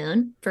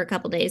honeymoon for a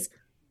couple days,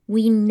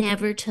 we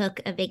never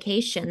took a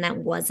vacation that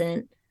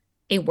wasn't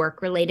a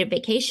work-related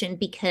vacation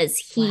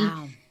because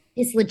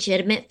his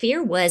legitimate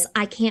fear was,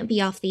 I can't be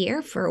off the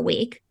air for a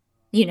week,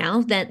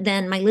 that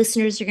then my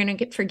listeners are going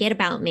to forget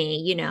about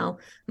me,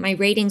 my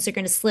ratings are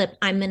going to slip,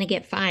 I'm going to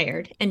get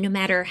fired. And no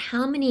matter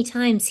how many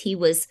times he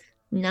was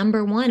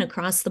number one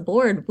across the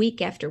board,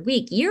 week after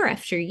week, year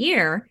after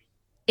year,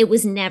 it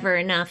was never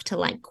enough to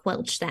like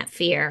quench that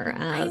fear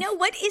of, I know,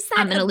 what is that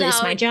I'm going to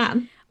lose my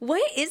job.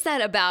 What is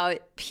that about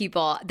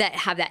people that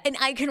have that? And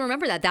I can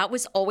remember that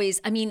was always,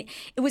 I mean,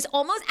 it was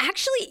almost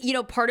actually,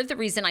 part of the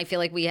reason I feel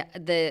like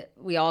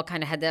we all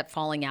kind of had that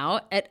falling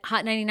out at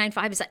Hot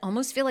 99.5 is I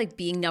almost feel like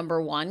being number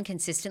one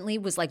consistently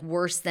was like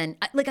worse than,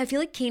 like, I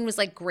feel like Kane was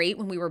like great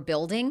when we were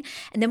building.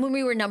 And then when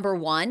we were number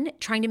one,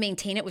 trying to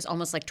maintain it was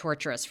almost like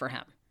torturous for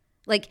him.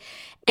 Like,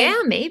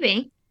 yeah,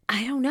 maybe.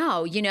 I don't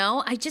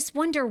know, I just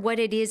wonder what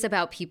it is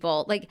about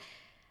people. Like,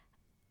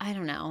 I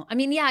don't know. I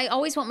mean, yeah, I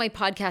always want my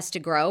podcast to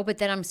grow, but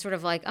then I'm sort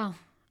of like, oh,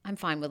 I'm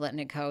fine with letting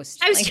it coast.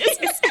 I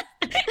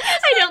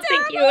don't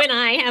think you and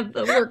I have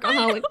the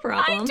workaholic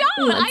problem.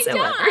 I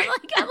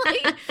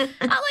don't.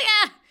 I'm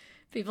like,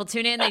 people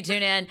tune in, they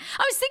tune in.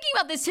 I was thinking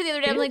about this too the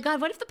other day. I'm like, God,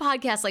 what if the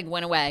podcast like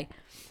went away?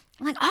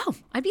 I'm like, oh,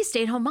 I'd be a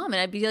stay-at-home mom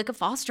and I'd be like a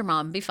foster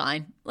mom and be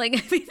fine.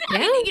 Like,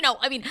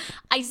 I mean,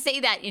 I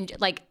say that in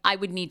like, I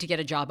would need to get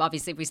a job.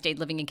 Obviously, if we stayed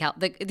living in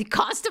the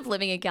cost of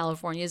living in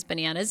California is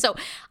bananas. So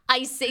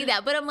I say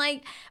that, but I'm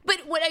like, but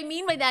what I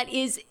mean by that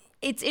is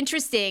it's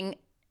interesting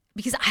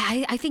because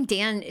I think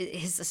Dan,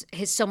 his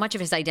so much of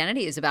his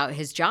identity is about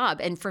his job.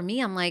 And for me,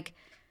 I'm like,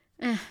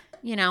 I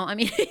mean,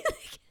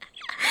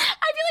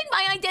 I feel like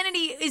my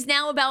identity is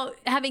now about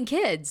having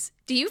kids.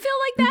 Do you feel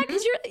like that?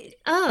 Because you're.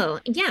 Oh,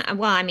 yeah.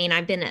 Well, I mean,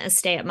 I've been a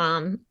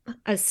stay-at-home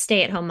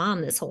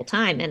mom this whole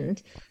time.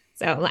 And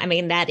So, I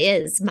mean, that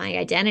is my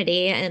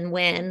identity. And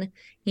when,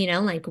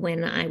 like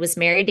when I was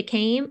married to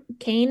Kane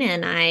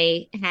and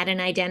I had an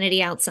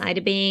identity outside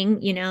of being,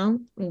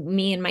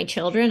 me and my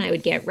children, I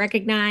would get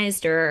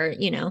recognized or,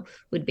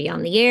 would be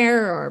on the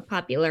air or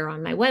popular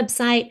on my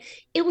website.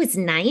 It was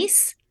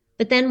nice.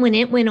 But then when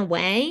it went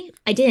away,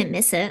 I didn't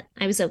miss it.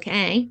 I was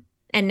okay.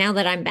 And now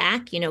that I'm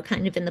back,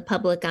 kind of in the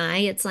public eye,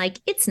 it's like,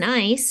 it's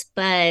nice,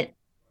 but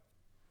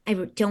I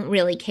don't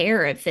really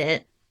care if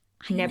it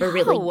never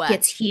really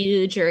gets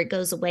huge or it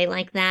goes away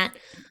like that.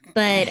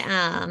 But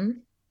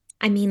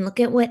I mean, look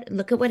at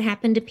what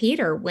happened to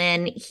Peter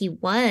when he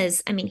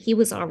was, I mean,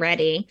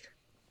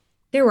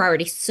 there were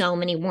already so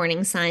many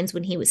warning signs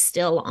when he was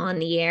still on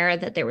the air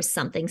that there was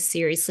something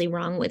seriously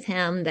wrong with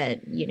him,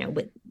 that,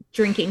 with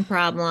drinking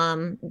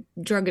problem,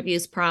 drug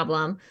abuse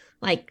problem,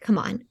 like, come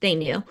on, they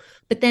knew.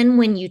 But then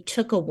when you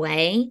took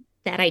away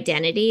that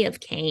identity of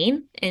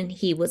Kane and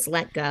he was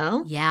let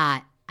go.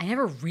 Yeah. I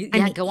never really,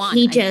 yeah, go on.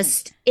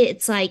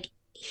 It's like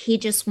he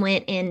just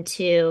went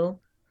into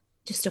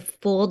just a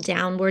full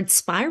downward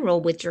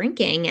spiral with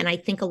drinking. And I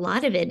think a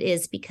lot of it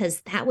is because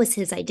that was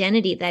his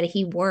identity that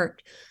he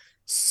worked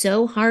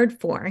so hard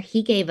for.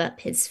 He gave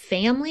up his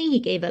family, he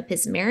gave up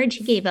his marriage,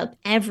 he gave up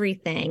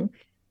everything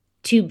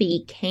to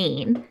be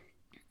Kane.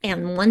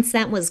 And once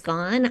that was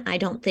gone, I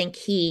don't think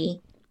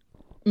he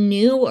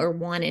knew or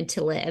wanted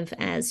to live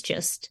as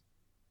just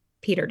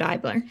Peter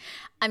Deibler.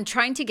 I'm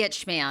trying to get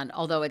Schman,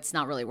 although it's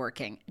not really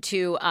working,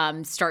 to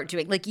start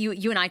doing, like you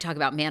and I talk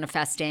about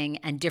manifesting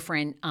and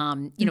different,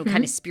 kind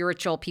of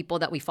spiritual people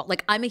that we follow.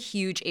 Like, I'm a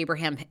huge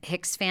Abraham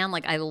Hicks fan.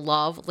 Like, I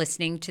love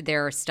listening to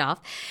their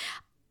stuff.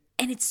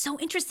 And it's so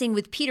interesting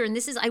with Peter, and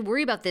I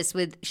worry about this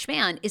with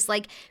Schman, is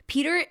like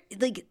Peter,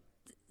 like,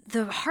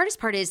 the hardest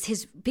part is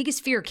his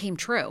biggest fear came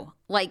true.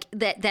 Like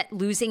that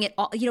losing it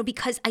all,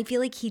 because I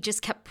feel like he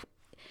just kept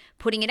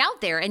putting it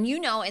out there. And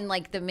in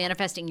like the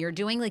manifesting you're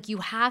doing, like you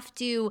have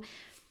to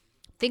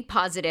think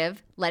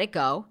positive, let it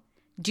go.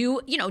 Do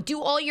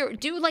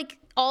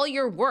all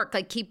your work,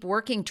 like keep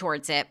working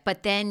towards it.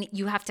 But then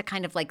you have to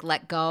kind of like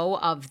let go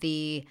of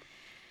the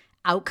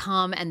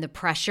outcome and the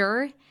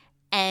pressure.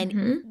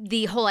 And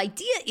the whole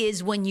idea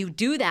is when you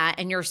do that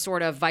and you're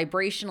sort of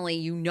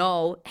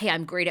vibrationally, hey,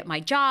 I'm great at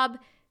my job.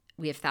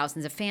 We have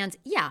thousands of fans.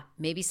 Yeah,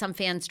 maybe some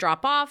fans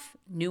drop off.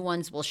 New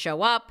ones will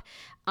show up.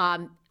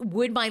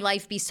 Would my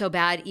life be so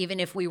bad even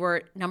if we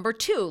were number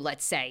 2,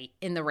 let's say,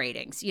 in the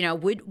ratings?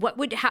 What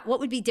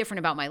would be different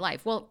about my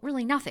life? Well,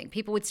 really nothing.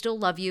 People would still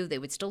love you. They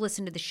would still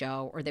listen to the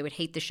show, or they would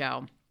hate the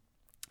show.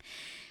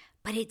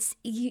 But it's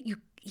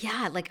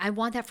yeah, like I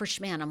want that for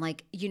Schman. I'm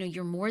like,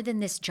 you're more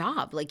than this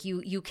job. Like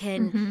you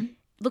can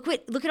look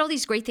at all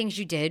these great things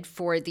you did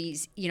for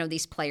these,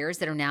 these players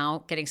that are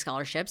now getting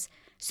scholarships.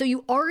 So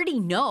you already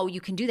know you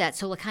can do that.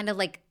 So kind of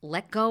like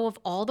let go of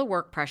all the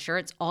work pressure.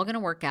 It's all going to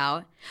work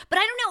out. But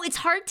I don't know. It's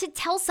hard to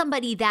tell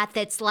somebody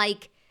that's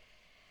like,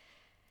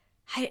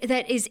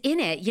 that is in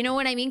it. You know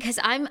what I mean? Because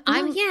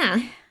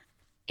yeah.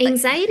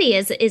 Anxiety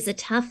is a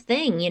tough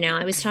thing.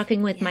 I was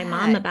talking with my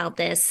mom about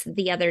this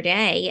the other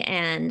day,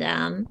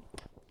 and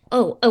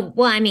well,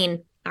 I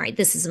mean, all right,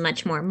 this is a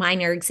much more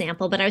minor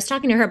example, but I was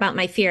talking to her about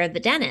my fear of the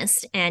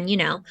dentist. And,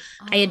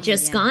 I had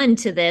just gone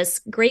to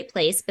this great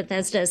place,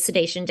 Bethesda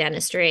Sedation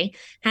Dentistry,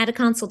 had a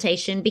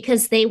consultation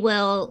because they're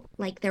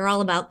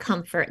all about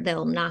comfort.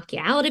 They'll knock you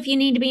out if you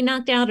need to be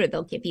knocked out, or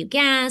they'll give you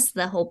gas.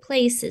 The whole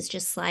place is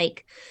just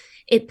like,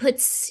 it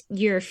puts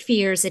your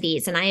fears at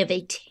ease. And I have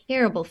a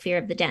terrible fear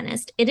of the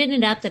dentist. It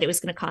ended up that it was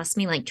going to cost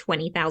me like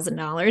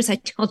 $20,000. I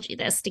told you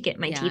this, to get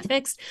my teeth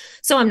fixed.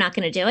 So I'm not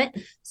going to do it.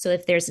 So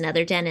if there's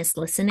another dentist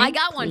listening, I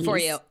got one for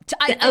you.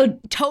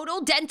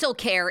 Total Dental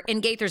Care in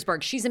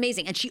Gaithersburg. She's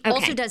amazing. And she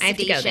also does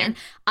sedation.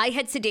 I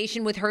had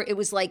sedation with her. It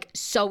was like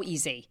so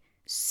easy.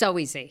 So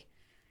easy.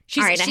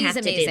 She's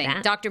amazing.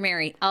 Dr.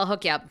 Mary, I'll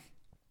hook you up.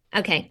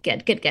 Okay,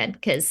 good.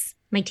 Because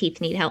my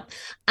teeth need help.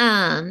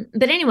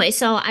 But anyway,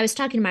 so I was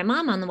talking to my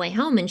mom on the way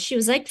home, and she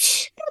was like,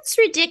 that's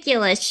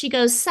ridiculous. She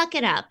goes, suck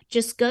it up.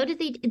 Just go to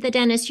the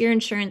dentist your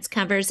insurance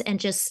covers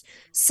and just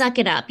suck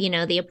it up.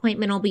 The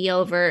appointment will be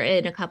over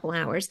in a couple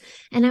hours.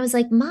 And I was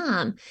like,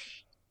 Mom,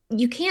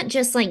 you can't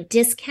just like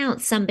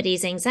discount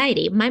somebody's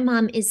anxiety. My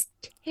mom is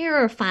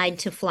terrified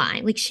to fly.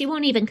 Like, she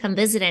won't even come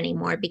visit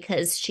anymore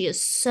because she is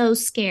so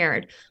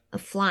scared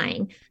of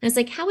flying. And I was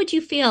like, how would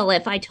you feel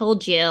if I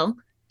told you,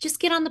 just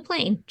get on the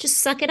plane, just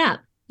suck it up.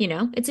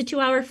 It's a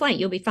 2-hour flight.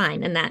 You'll be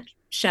fine. And that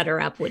shut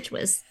her up, which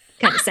was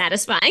kind of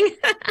satisfying.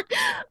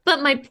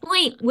 But my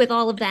point with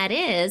all of that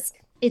is,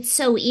 it's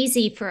so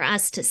easy for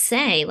us to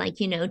say, like,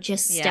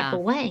 just step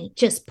away,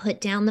 just put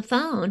down the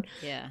phone.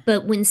 Yeah.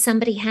 But when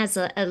somebody has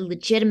a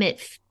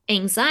legitimate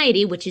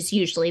anxiety, which is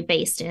usually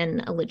based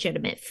in a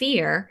legitimate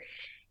fear,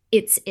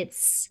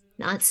 it's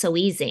not so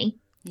easy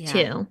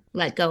to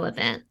let go of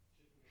it.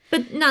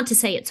 But not to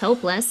say it's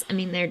hopeless. I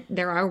mean,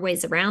 there are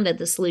ways around it.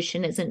 The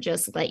solution isn't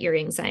just let your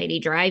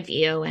anxiety drive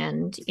you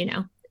and,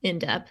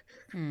 end up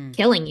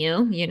killing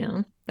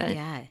you, But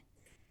yeah.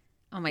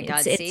 Oh my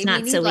God. It's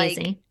not so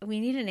easy. We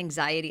need an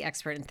anxiety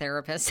expert and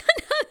therapist.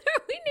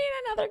 We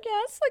need other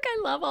guests. Like,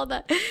 I love all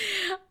that. Mm.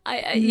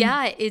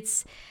 Yeah,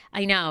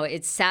 I know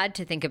it's sad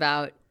to think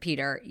about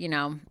Peter,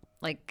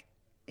 like,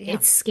 yeah.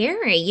 It's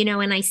scary,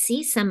 and I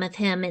see some of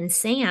him and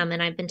Sam,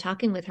 and I've been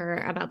talking with her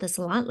about this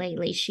a lot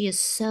lately. She is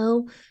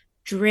so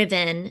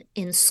driven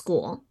in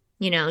school.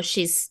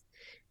 She's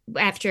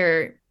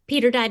after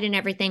Peter died and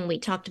everything, we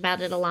talked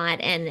about it a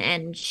lot,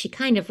 and she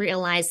kind of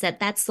realized that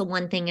that's the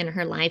one thing in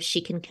her life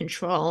she can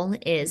control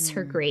is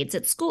her grades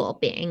at school,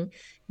 being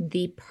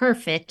the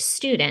perfect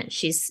student.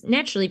 She's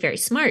naturally very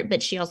smart,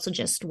 but she also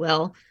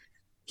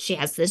she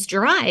has this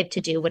drive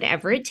to do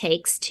whatever it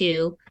takes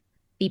to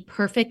be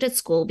perfect at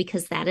school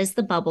because that is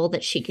the bubble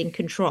that she can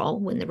control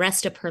when the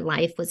rest of her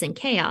life was in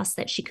chaos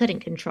that she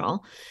couldn't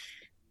control.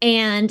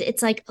 And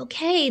it's like,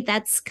 okay,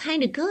 that's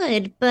kind of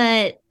good,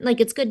 but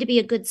like it's good to be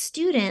a good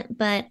student,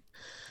 but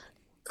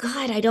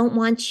God, I don't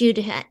want you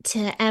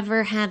to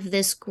ever have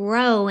this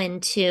grow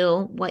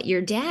into what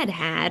your dad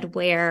had,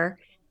 where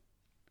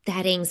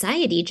that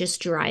anxiety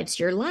just drives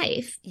your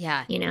life.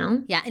 Yeah. You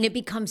know? Yeah. And it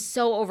becomes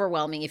so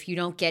overwhelming if you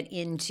don't get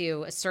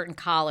into a certain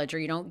college or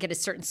you don't get a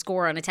certain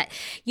score on a test.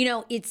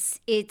 Yeah.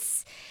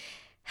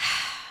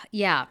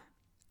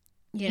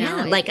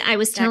 Yeah. Like I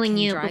was telling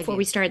you before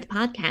we you. started the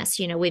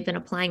podcast, we've been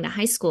applying to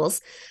high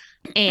schools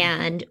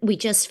and we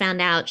just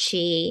found out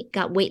she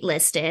got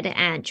waitlisted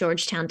at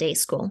Georgetown Day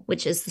School,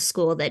 which is the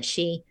school that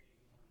she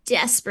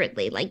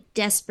desperately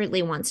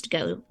wants to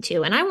go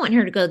to. And I want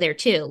her to go there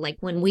too. Like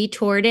when we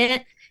toured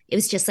it, it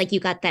was just like you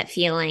got that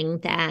feeling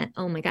that,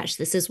 oh my gosh,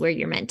 this is where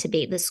you're meant to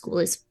be. This school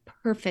is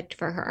perfect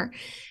for her.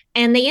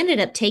 And they ended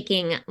up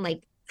taking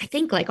I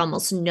think like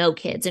almost no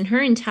kids. In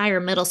her entire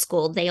middle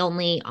school, they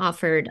only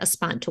offered a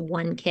spot to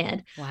one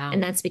kid. Wow.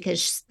 And that's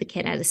because the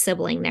kid had a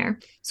sibling there.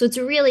 So it's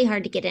really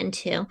hard to get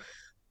into.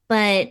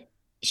 But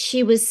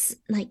she was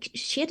like,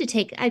 she had to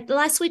take,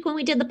 last week when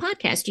we did the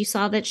podcast, you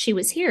saw that she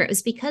was here. It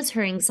was because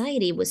her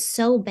anxiety was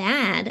so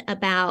bad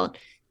about,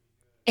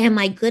 am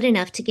I good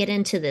enough to get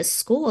into this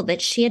school,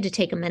 that she had to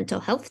take a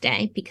mental health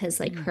day because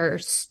like her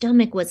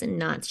stomach was in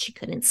knots. She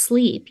couldn't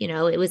sleep.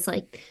 It was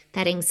like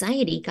that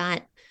anxiety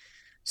got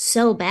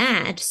so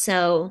bad.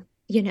 So,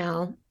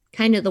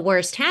 kind of the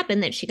worst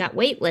happened that she got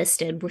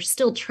waitlisted. We're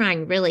still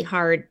trying really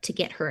hard to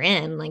get her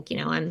in. Like,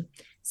 I'm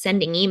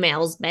sending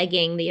emails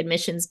begging the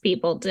admissions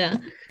people to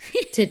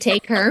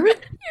take her.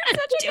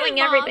 Doing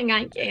everything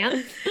I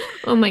can.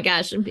 Oh my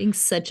gosh, I'm being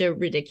such a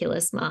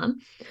ridiculous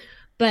mom.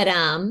 But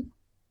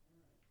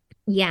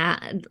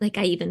yeah, like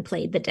I even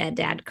played the dead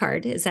dad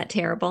card. Is that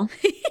terrible?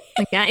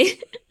 Like I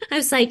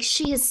was like,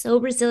 she is so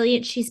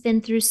resilient. She's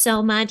been through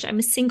so much. I'm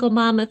a single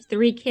mom of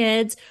 3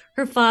 kids.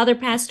 Her father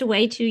passed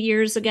away 2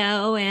 years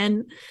ago.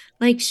 And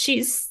like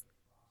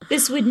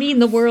this would mean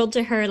the world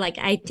to her. Like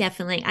I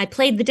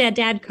played the dead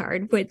dad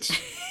card, which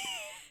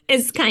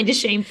is kind of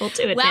shameful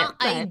to admit. Well,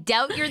 I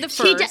doubt you're the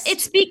first.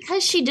 It's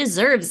because she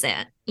deserves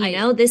it.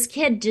 This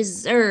kid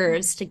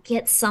deserves to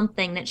get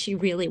something that she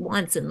really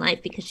wants in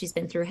life because she's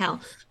been through hell.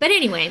 But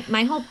anyway,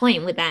 my whole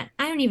point with that,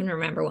 I don't even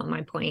remember what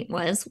my point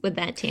was with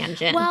that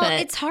tangent. Well, but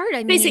it's hard. I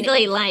mean,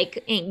 basically,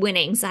 like when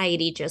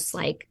anxiety just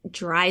like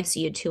drives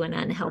you to an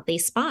unhealthy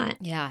spot.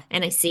 Yeah.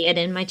 And I see it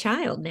in my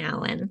child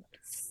now. And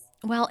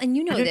well, and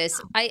this,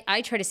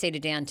 I try to say to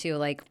Dan too,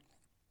 like,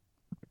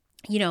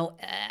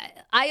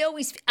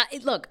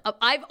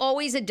 I've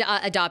always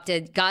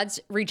adopted God's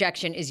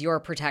rejection is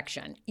your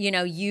protection.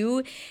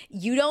 You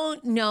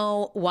don't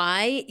know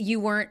why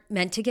you weren't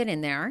meant to get in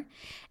there.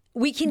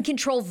 We can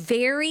control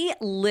very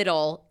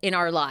little in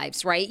our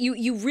lives, right?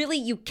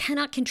 You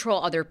cannot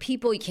control other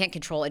people. You can't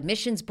control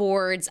admissions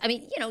boards. I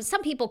mean,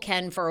 some people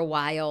can for a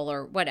while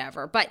or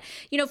whatever, but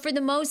for the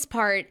most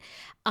part,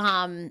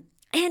 and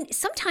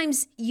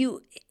sometimes I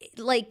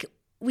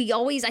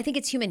think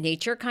it's human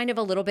nature kind of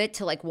a little bit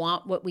to like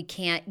want what we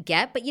can't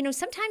get. But,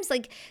 sometimes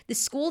like the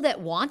school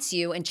that wants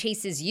you and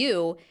chases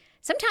you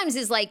sometimes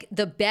is like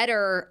the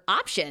better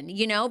option,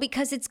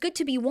 because it's good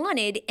to be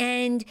wanted.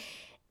 And,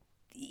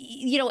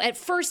 at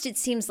first it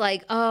seems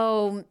like,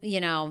 oh,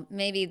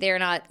 maybe they're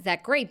not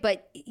that great.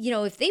 But,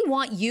 if they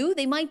want you,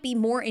 they might be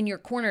more in your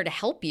corner to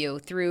help you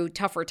through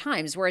tougher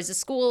times. Whereas a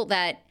school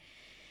that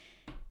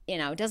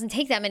doesn't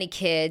take that many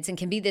kids and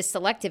can be this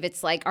selective,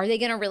 it's like, are they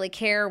going to really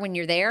care when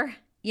you're there?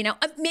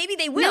 Maybe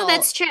they will. No,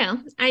 that's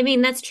true. I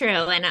mean, that's true.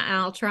 And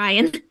I'll try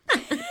and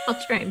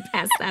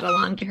pass that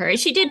along to her.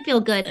 She did feel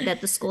good that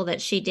the school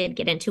that she did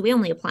get into, we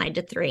only applied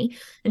to 3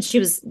 and she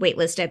was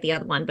waitlisted at the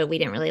other one, but we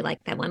didn't really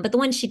like that one. But the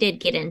one she did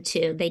get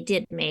into, they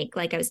did make,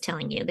 like I was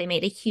telling you, they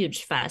made a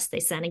huge fuss. They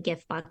sent a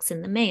gift box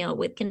in the mail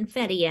with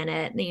confetti in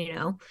it,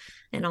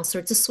 and all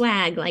sorts of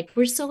swag. Like,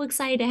 we're so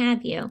excited to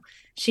have you.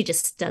 She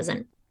just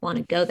doesn't want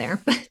to go there.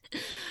 But,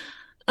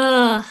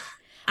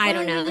 I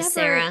don't know,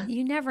 Sarah.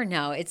 You never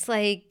know. It's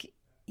like,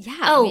 yeah.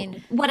 Oh,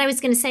 what I was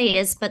going to say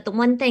is, but the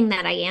one thing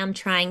that I am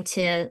trying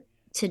to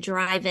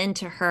drive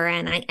into her,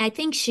 and I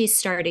think she's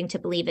starting to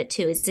believe it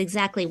too, is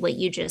exactly what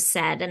you just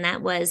said. And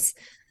that was,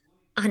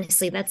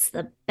 honestly, that's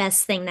the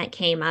best thing that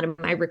came out of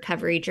my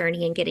recovery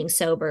journey and getting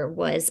sober,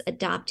 was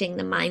adopting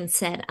the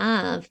mindset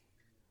of,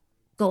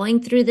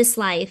 going through this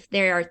life,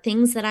 there are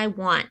things that I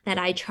want that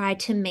I try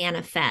to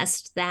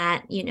manifest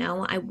that,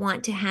 I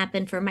want to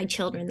happen for my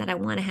children, that I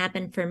want to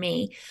happen for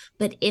me.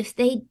 But if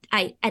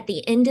at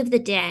the end of the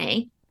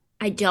day,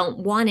 I don't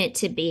want it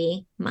to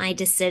be my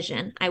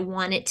decision. I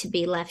want it to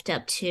be left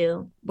up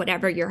to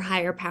whatever your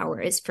higher power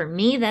is. For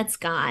me, that's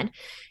God.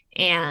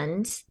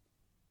 And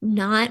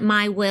not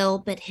my will,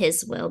 but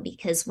his will.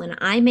 Because when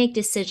I make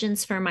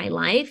decisions for my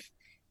life,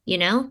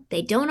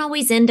 they don't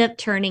always end up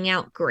turning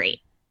out great.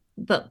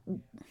 But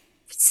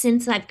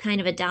since I've kind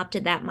of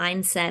adopted that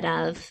mindset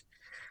of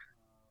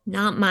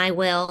not my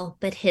will,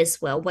 but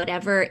his will,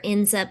 whatever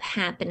ends up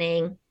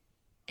happening,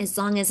 as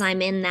long as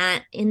I'm in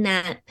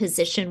that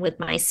position with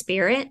my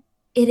spirit,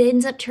 it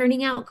ends up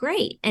turning out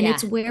great. And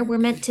it's where we're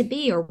meant to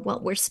be or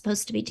what we're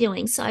supposed to be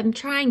doing. So I'm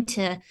trying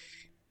to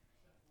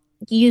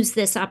use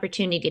this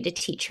opportunity to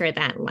teach her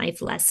that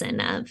life lesson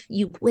of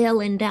you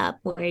will end up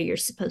where you're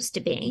supposed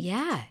to be.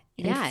 Yeah.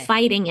 And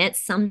fighting it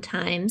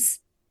sometimes,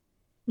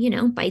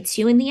 bites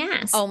you in the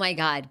ass. Oh my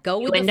God. Go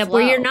with the flow. You end up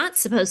where you're not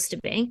supposed to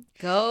be.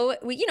 Go,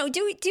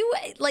 do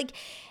like,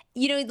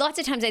 lots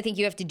of times I think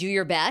you have to do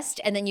your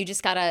best and then you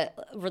just got to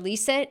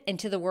release it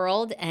into the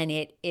world and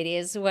it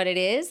is what it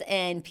is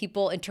and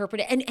people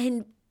interpret it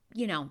and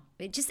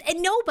it just,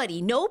 and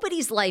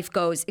nobody's life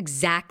goes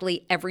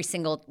exactly every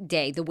single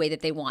day the way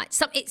that they want.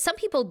 Some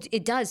people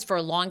it does for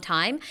a long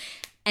time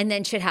and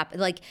then shit happen.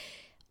 Like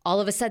all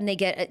of a sudden they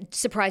get a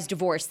surprise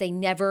divorce they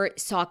never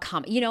saw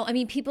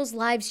coming. People's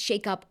lives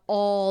shake up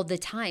all the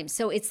time.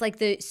 So it's like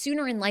the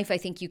sooner in life I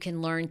think you can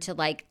learn to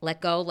like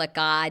let go, let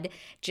God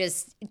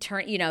just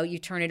turn, you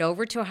turn it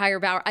over to a higher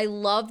power. I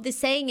love the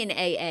saying in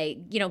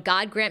AA,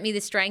 God grant me the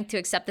strength to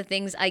accept the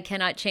things I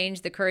cannot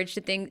change, the courage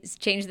to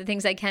change the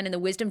things I can, and the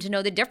wisdom to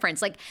know the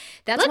difference. Like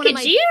that's one of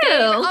my favorite.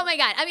 Oh my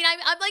God. I'm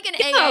like an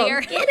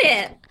AA. Get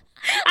it.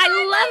 I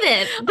love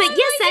it. But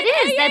yes,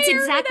 that is. That's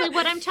exactly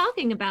what I'm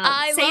talking about.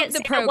 Say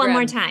it one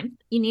more time.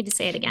 You need to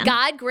say it again.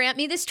 God grant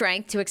me the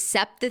strength to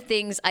accept the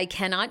things I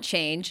cannot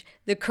change,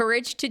 the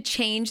courage to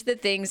change the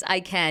things I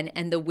can,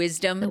 and the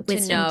wisdom to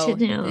know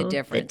the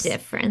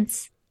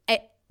difference.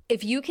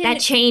 If you can, that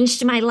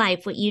changed my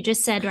life. What you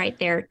just said right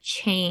there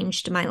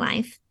changed my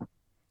life.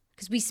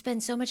 Because we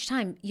spend so much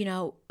time,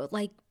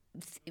 like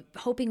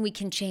hoping we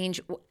can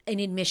change an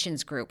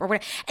admissions group or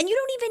whatever. And you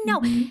don't even know.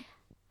 Mm-hmm.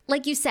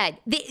 Like you said,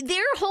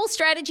 their whole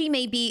strategy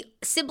may be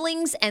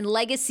siblings and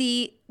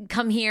legacy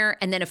come here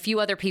and then a few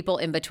other people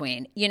in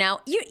between. You're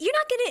not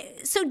going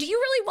to. So do you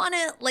really want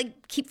to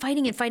like keep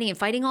fighting and fighting and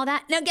fighting all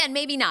that? Now, again,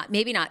 maybe not.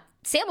 Maybe not.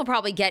 Sam will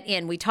probably get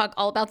in. We talk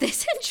all about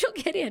this and she'll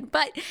get in.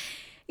 But,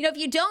 if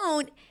you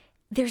don't,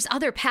 there's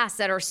other paths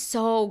that are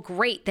so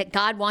great that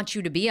God wants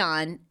you to be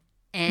on.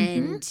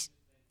 And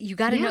you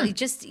got to know, you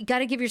got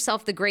to give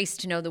yourself the grace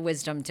to know the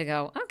wisdom to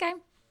go, okay.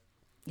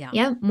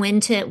 Yeah.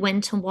 When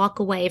to walk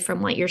away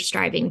from what you're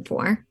striving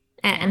for.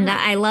 And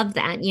I love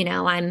that.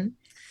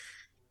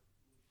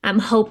 I'm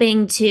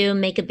hoping to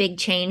make a big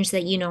change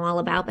that you know all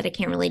about, but I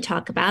can't really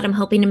talk about. I'm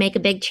hoping to make a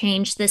big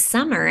change this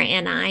summer.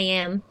 And I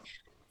am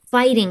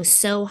fighting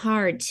so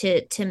hard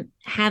to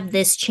have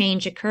this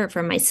change occur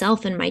for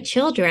myself and my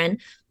children.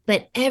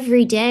 But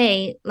every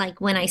day, like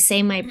when I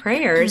say my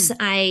prayers,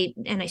 I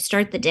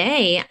start the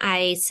day,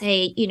 I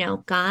say,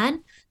 God,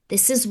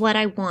 this is what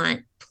I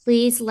want.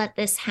 Please let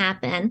this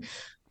happen.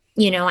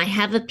 I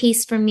have a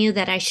piece from you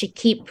that I should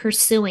keep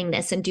pursuing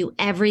this and do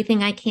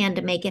everything I can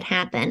to make it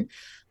happen.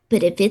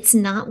 But if it's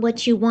not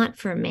what you want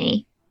from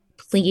me,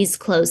 please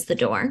close the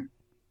door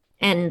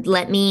and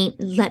let me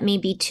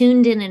be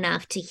tuned in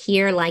enough to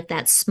hear like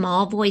that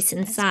small voice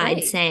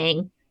inside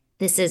saying,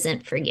 this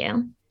isn't for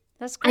you.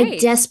 That's great. I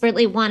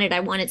desperately want it. I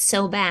want it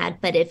so bad.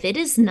 But if it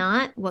is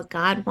not what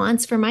God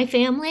wants for my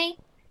family,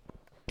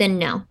 then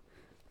no,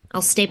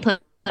 I'll stay put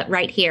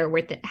right here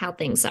with how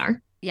things are.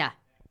 Yeah.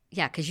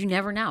 Yeah. Cause you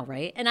never know.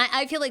 Right. And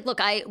I feel like, look,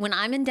 when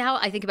I'm in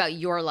doubt, I think about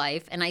your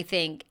life and I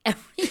think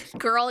every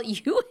girl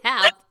you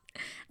have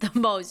the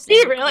most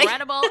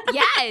incredible.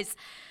 Yes.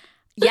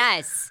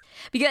 Yes.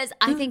 Because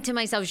I think to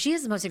myself, she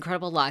has the most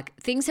incredible luck.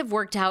 Things have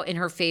worked out in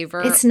her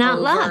favor. It's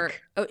not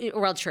luck.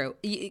 Well, true.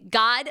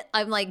 God,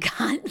 I'm like,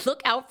 God,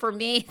 look out for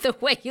me the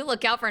way you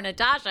look out for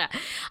Natasha.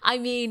 I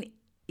mean,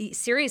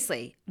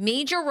 seriously,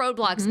 major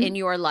roadblocks in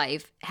your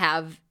life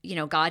have,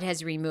 God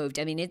has removed.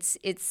 I mean,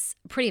 it's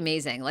pretty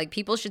amazing. Like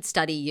people should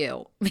study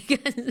you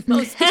because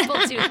most people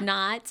do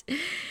not.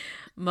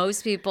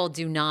 Most people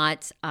do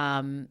not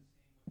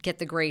get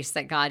the grace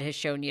that God has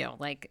shown you.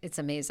 Like it's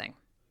amazing.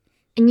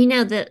 And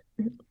that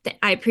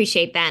I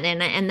appreciate that.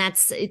 And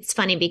it's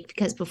funny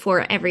because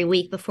every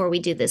week before we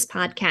do this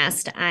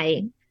podcast,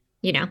 I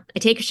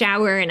take a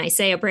shower and I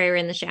say a prayer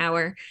in the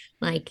shower,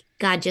 like,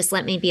 God, just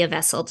let me be a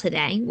vessel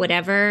today.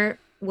 Whatever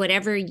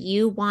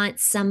you want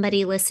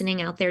somebody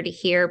listening out there to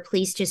hear,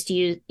 please just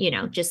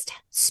just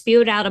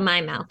spew it out of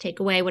my mouth,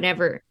 take away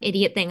whatever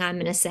idiot thing I'm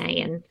going to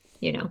say and,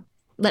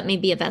 let me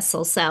be a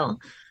vessel. So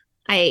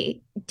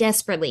I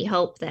desperately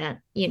hope that,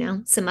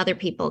 some other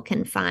people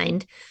can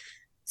find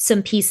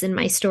some peace in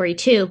my story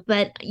too.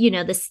 But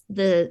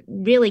the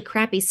really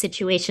crappy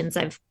situations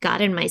I've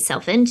gotten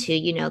myself into,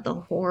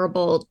 the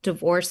horrible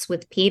divorce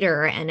with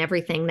Peter and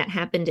everything that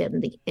happened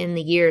in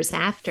the years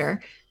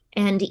after.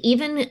 And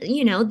even,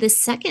 the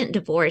second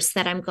divorce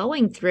that I'm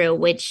going through,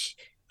 which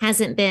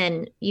hasn't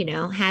been,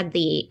 had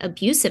the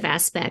abusive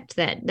aspect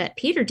that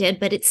Peter did,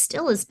 but it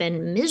still has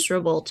been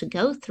miserable to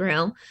go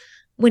through.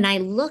 When I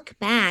look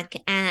back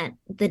at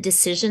the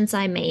decisions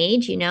I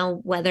made,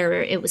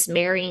 whether it was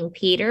marrying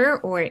Peter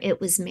or it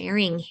was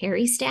marrying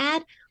Harry's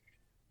dad,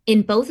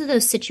 in both of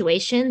those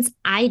situations,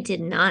 I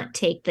did not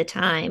take the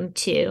time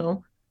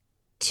to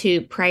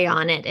pray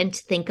on it and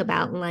to think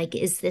about, like,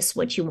 is this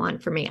what you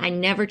want for me? I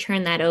never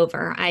turned that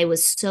over. I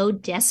was so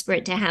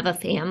desperate to have a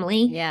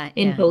family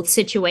in both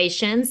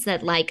situations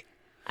that, like,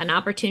 an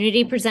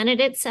opportunity presented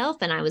itself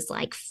and I was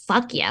like,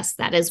 fuck yes,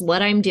 that is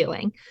what I'm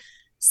doing.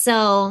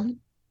 So,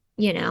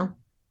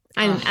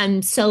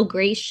 I'm so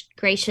gracious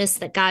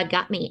that God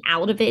got me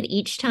out of it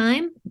each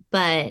time.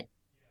 But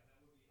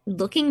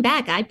looking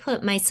back, I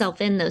put myself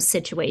in those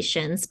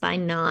situations by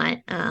not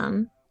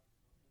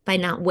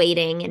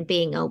waiting and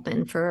being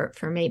open for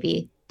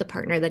maybe the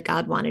partner that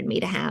God wanted me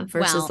to have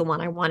versus the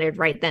one I wanted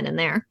right then and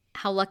there.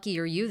 How lucky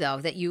are you,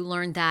 though, that you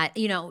learned that,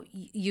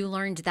 you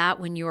learned that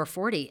when you were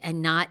 40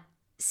 and not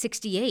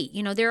 68.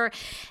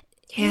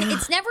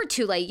 It's never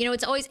too late.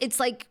 It's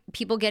like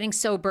people getting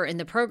sober in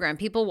the program.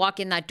 People walk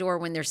in that door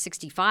when they're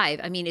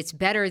 65. I mean, it's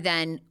better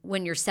than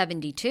when you're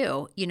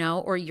 72,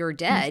 or you're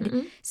dead.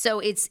 Mm-hmm. So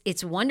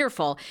it's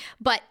wonderful.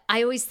 But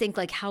I always think,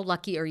 like, how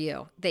lucky are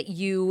you that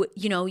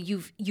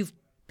you've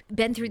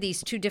been through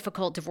these two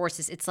difficult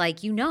divorces. It's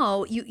like,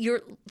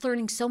 you're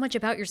learning so much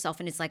about yourself,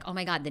 and it's like, oh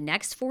my God, the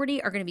next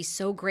 40 are going to be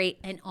so great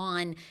and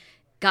on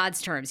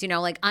God's terms.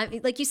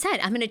 Like you said,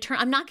 I'm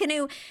not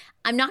going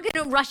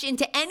to rush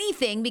into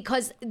anything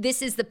because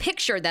this is the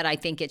picture that I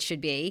think it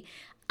should be.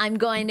 I'm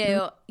going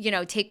to,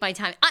 take my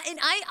time.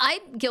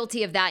 I'm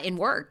guilty of that in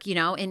work,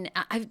 and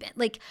I've been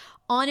like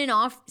on and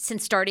off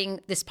since starting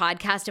this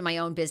podcast and my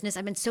own business.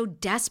 I've been so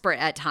desperate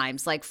at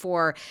times, like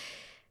for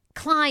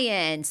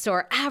clients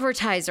or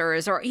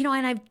advertisers or, and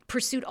I've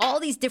pursued all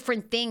these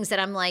different things that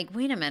I'm like,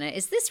 wait a minute,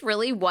 is this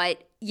really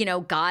what,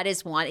 God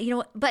is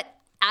wanting? But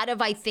out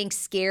of, I think,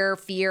 scare,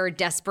 fear,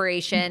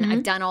 desperation,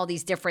 I've done all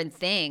these different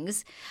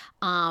things.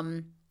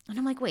 And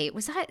I'm like, wait,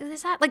 is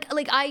that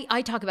like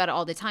I talk about it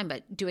all the time,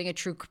 but doing a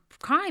true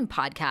crime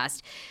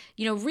podcast,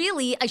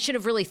 really, I should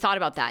have really thought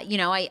about that.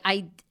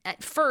 I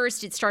at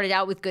first it started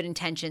out with good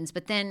intentions,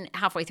 but then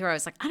halfway through I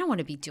was like, I don't want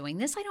to be doing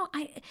this.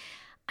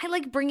 I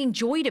like bringing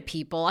joy to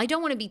people. I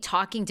don't want to be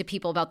talking to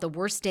people about the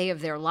worst day of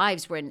their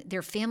lives when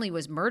their family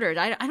was murdered.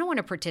 I don't want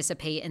to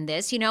participate in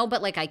this,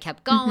 but like I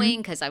kept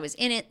going because I was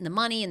in it and the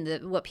money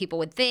and what people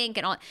would think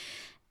and all.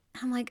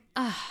 I'm like,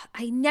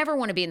 I never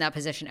want to be in that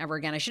position ever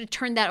again. I should have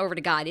turned that over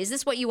to God. Is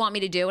this what you want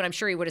me to do? And I'm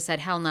sure he would have said,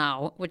 hell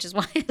no, which is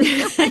why.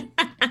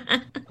 I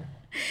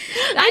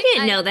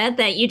didn't know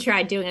that you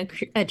tried doing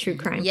a true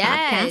crime podcast.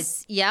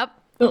 Yes. Yep.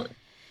 Well,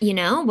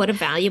 what a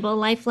valuable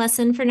life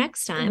lesson for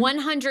next time.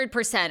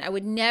 100%. I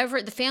would never,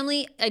 the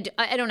family,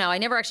 I don't know. I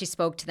never actually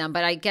spoke to them,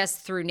 but I guess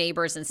through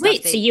neighbors and stuff.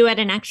 Wait, so you had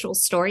an actual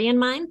story in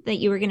mind that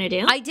you were going to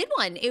do? I did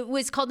one. It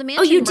was called the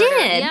Mansion Murder.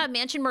 Did? Yeah,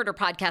 Mansion Murder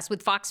podcast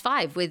with Fox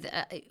 5,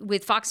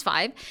 with Fox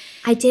 5.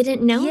 I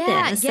didn't know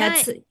this.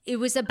 Yeah, it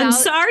was about. I'm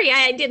sorry,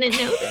 I didn't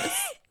know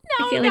this.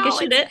 I feel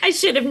like I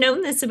should have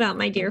known this about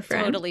my dear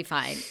friend. Totally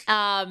fine.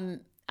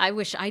 I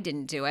wish I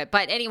didn't do it.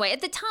 But anyway, at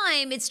the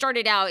time it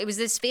started out, it was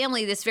this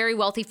family, this very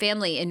wealthy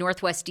family in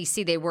Northwest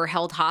DC. They were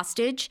held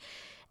hostage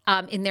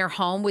in their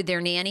home with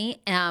their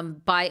nanny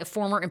by a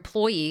former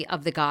employee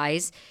of the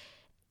guys.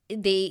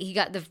 He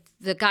got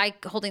the guy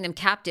holding them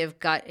captive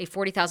got a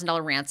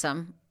 $40,000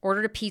 ransom,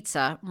 ordered a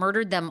pizza,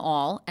 murdered them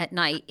all at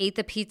night, ate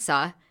the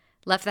pizza,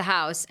 left the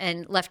house,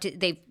 and left it.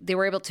 They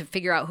were able to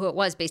figure out who it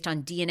was based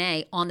on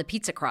DNA on the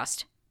pizza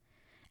crust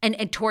and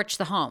torched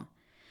the home.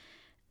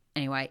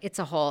 Anyway, it's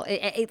a whole,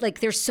 like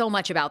there's so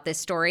much about this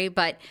story,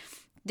 but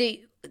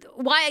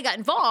why I got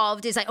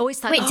involved is I always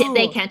thought, wait, did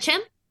they catch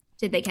him?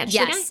 Did they catch the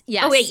guy?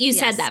 Yes. Oh, wait, you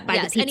said that by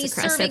the pizza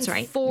crust. That's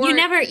right.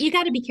 You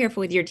got to be careful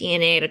with your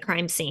DNA at a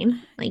crime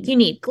scene. Like you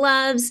need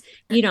gloves.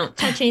 You don't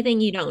touch anything.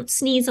 You don't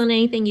sneeze on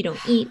anything. You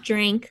don't eat,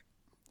 drink.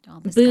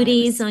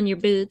 Booties on your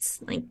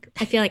boots. Like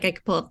I feel like I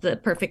could pull up the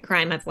perfect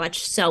crime. I've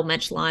watched so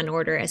much Law and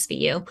Order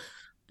SVU.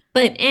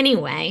 But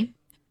anyway.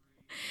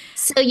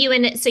 So you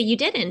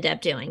did end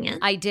up doing it.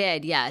 I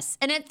did, yes.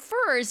 And at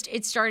first,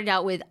 it started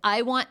out with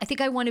I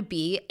think I want to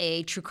be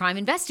a true crime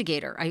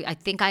investigator. I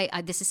think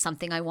this is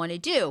something I want to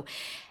do.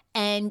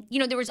 And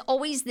there was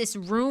always this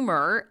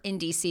rumor in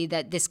DC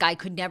that this guy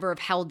could never have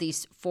held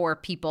these 4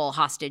 people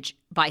hostage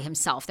by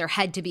himself. There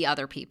had to be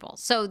other people.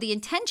 So the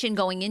intention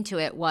going into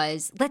it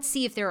was, let's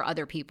see if there are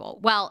other people.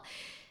 Well,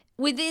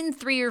 within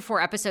 3 or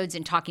 4 episodes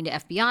and talking to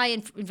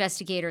FBI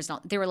investigators,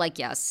 they were like,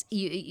 yes,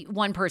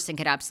 one person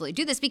could absolutely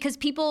do this because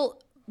people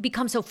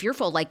become so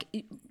fearful. Like,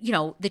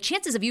 the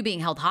chances of you being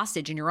held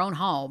hostage in your own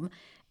home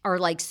are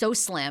like so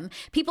slim.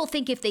 People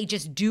think if they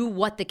just do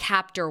what the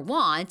captor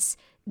wants,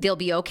 they'll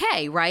be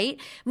okay, right?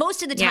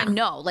 Most of the time,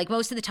 no. Like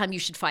most of the time you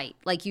should fight.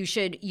 Like you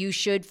should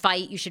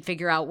fight, you should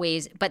figure out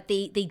ways. But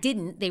they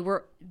didn't. They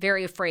were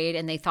very afraid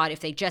and they thought if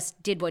they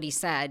just did what he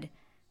said,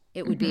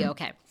 it would be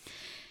okay.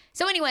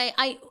 So anyway,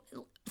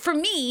 for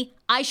me,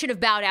 I should have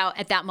bowed out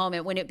at that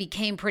moment when it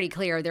became pretty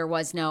clear there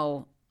was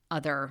no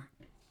other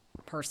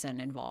person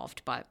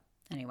involved. But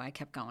anyway, I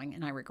kept going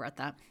and I regret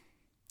that.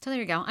 So there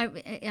you go.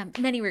 I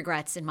many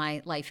regrets in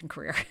my life and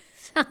career.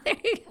 So there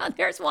you go.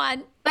 There's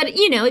one. But,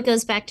 it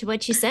goes back to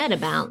what you said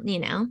about,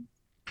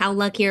 how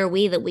lucky are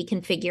we that we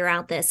can figure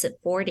out this at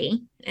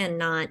 40 and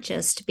not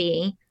just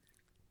be,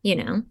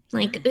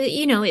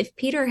 if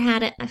Peter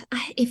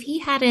if he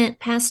hadn't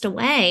passed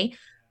away,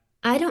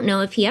 I don't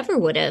know if he ever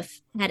would have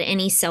had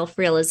any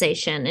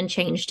self-realization and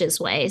changed his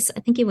ways.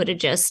 I think he would have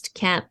just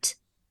kept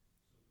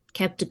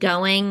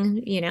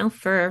going,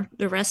 for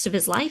the rest of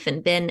his life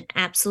and been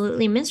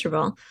absolutely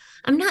miserable.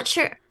 I'm not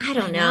sure. I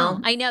don't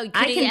know. I know.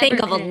 I can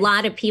think of a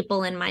lot of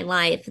people in my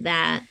life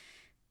that,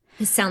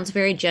 this sounds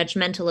very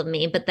judgmental of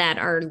me, but that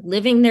are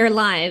living their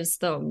lives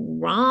the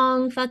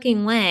wrong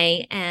fucking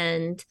way.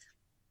 And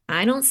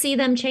I don't see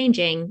them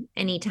changing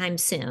anytime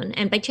soon.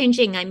 And by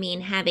changing, I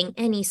mean having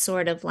any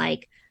sort of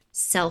like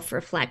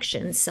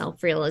self-reflection,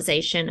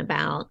 self-realization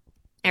about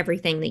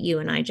everything that you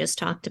and I just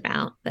talked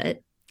about.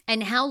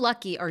 And how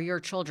lucky are your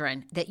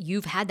children that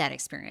you've had that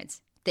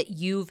experience, that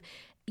you've,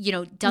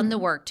 done the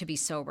work to be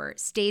sober,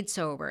 stayed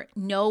sober,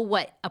 know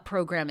what a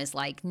program is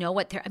like,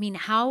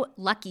 how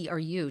lucky are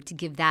you to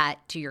give that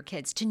to your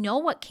kids, to know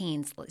what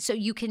Cane's, so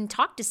you can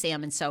talk to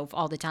Sam and Soph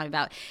all the time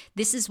about,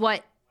 this is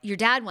what your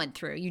dad went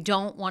through. You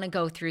don't want to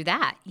go through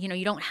that.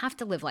 You don't have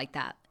to live like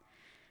that.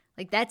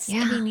 Like that's,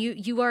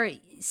 you are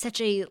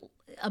such a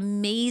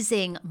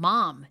amazing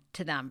mom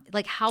to them.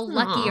 Like how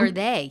lucky are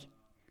they?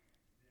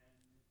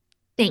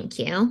 Thank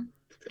you.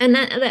 And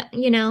that,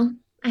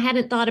 I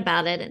hadn't thought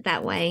about it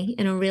that way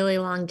in a really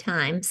long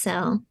time. So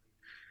I'm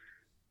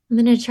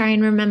going to try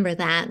and remember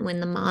that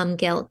when the mom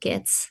guilt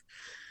gets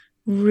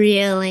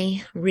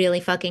really, really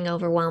fucking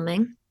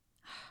overwhelming.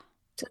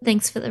 So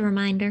thanks for the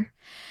reminder.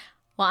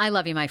 Well, I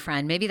love you, my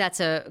friend. Maybe that's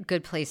a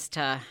good place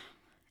to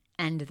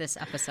end this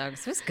episode.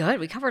 So it was good.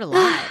 We covered a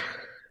lot.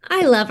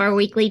 I love our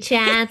weekly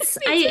chats.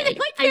 It's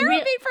like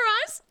therapy for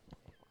us.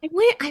 I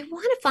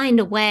want to find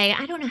a way.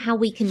 I don't know how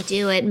we can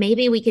do it.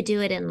 Maybe we could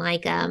do it in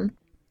like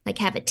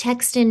have a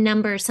text-in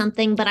number or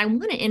something, but I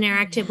want to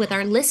interact with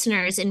our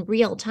listeners in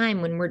real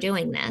time when we're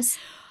doing this.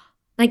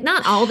 Like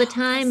not all the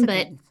time,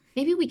 but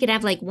maybe we could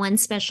have like one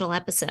special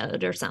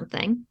episode or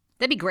something.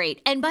 That'd be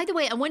great. And by the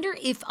way, I wonder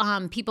if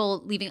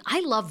people leaving, I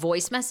love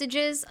voice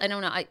messages. I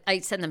don't know. I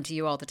send them to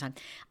you all the time.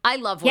 I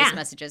love voice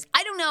messages.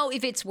 I don't know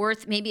if it's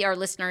worth maybe our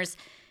listeners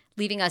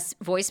leaving us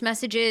voice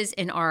messages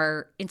in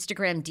our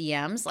Instagram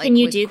DMs. Like, can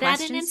you do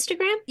that in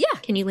Instagram? Yeah.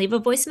 Can you leave a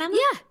voice memo?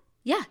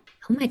 Yeah.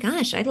 Oh my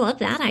gosh, I love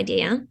that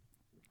idea.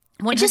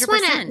 100%. I just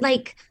want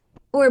to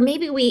or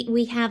maybe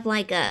we have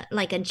like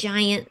a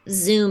giant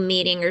Zoom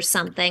meeting or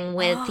something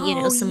with,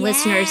 some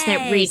listeners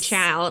that reach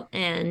out,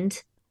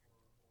 and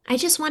I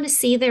just want to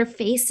see their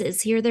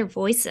faces, hear their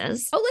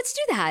voices. Oh, let's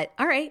do that.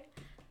 All right.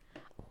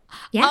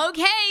 Yeah.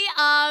 Okay.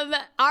 All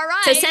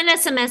right. So send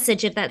us a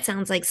message if that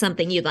sounds like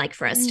something you'd like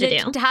for us to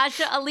do.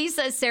 Natasha,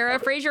 Elisa, Sarah,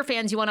 Fraser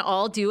fans, you want to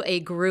all do a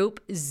group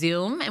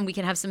Zoom and we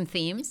can have some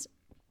themes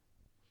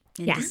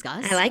and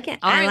discuss. I like it.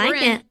 All right, I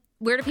like it.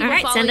 Where do people follow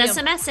you? All right, send us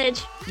a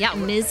message. Yeah.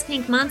 Ms.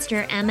 Pink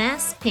Monster,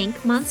 MS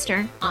Pink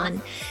Monster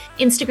on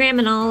Instagram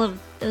and all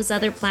of those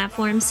other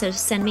platforms. So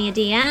send me a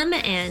DM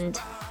and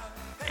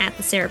at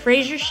The Sarah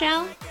Fraser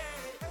Show.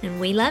 And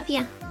we love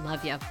you.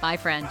 Love you. Bye,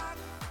 friend.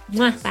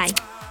 Mwah,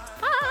 bye.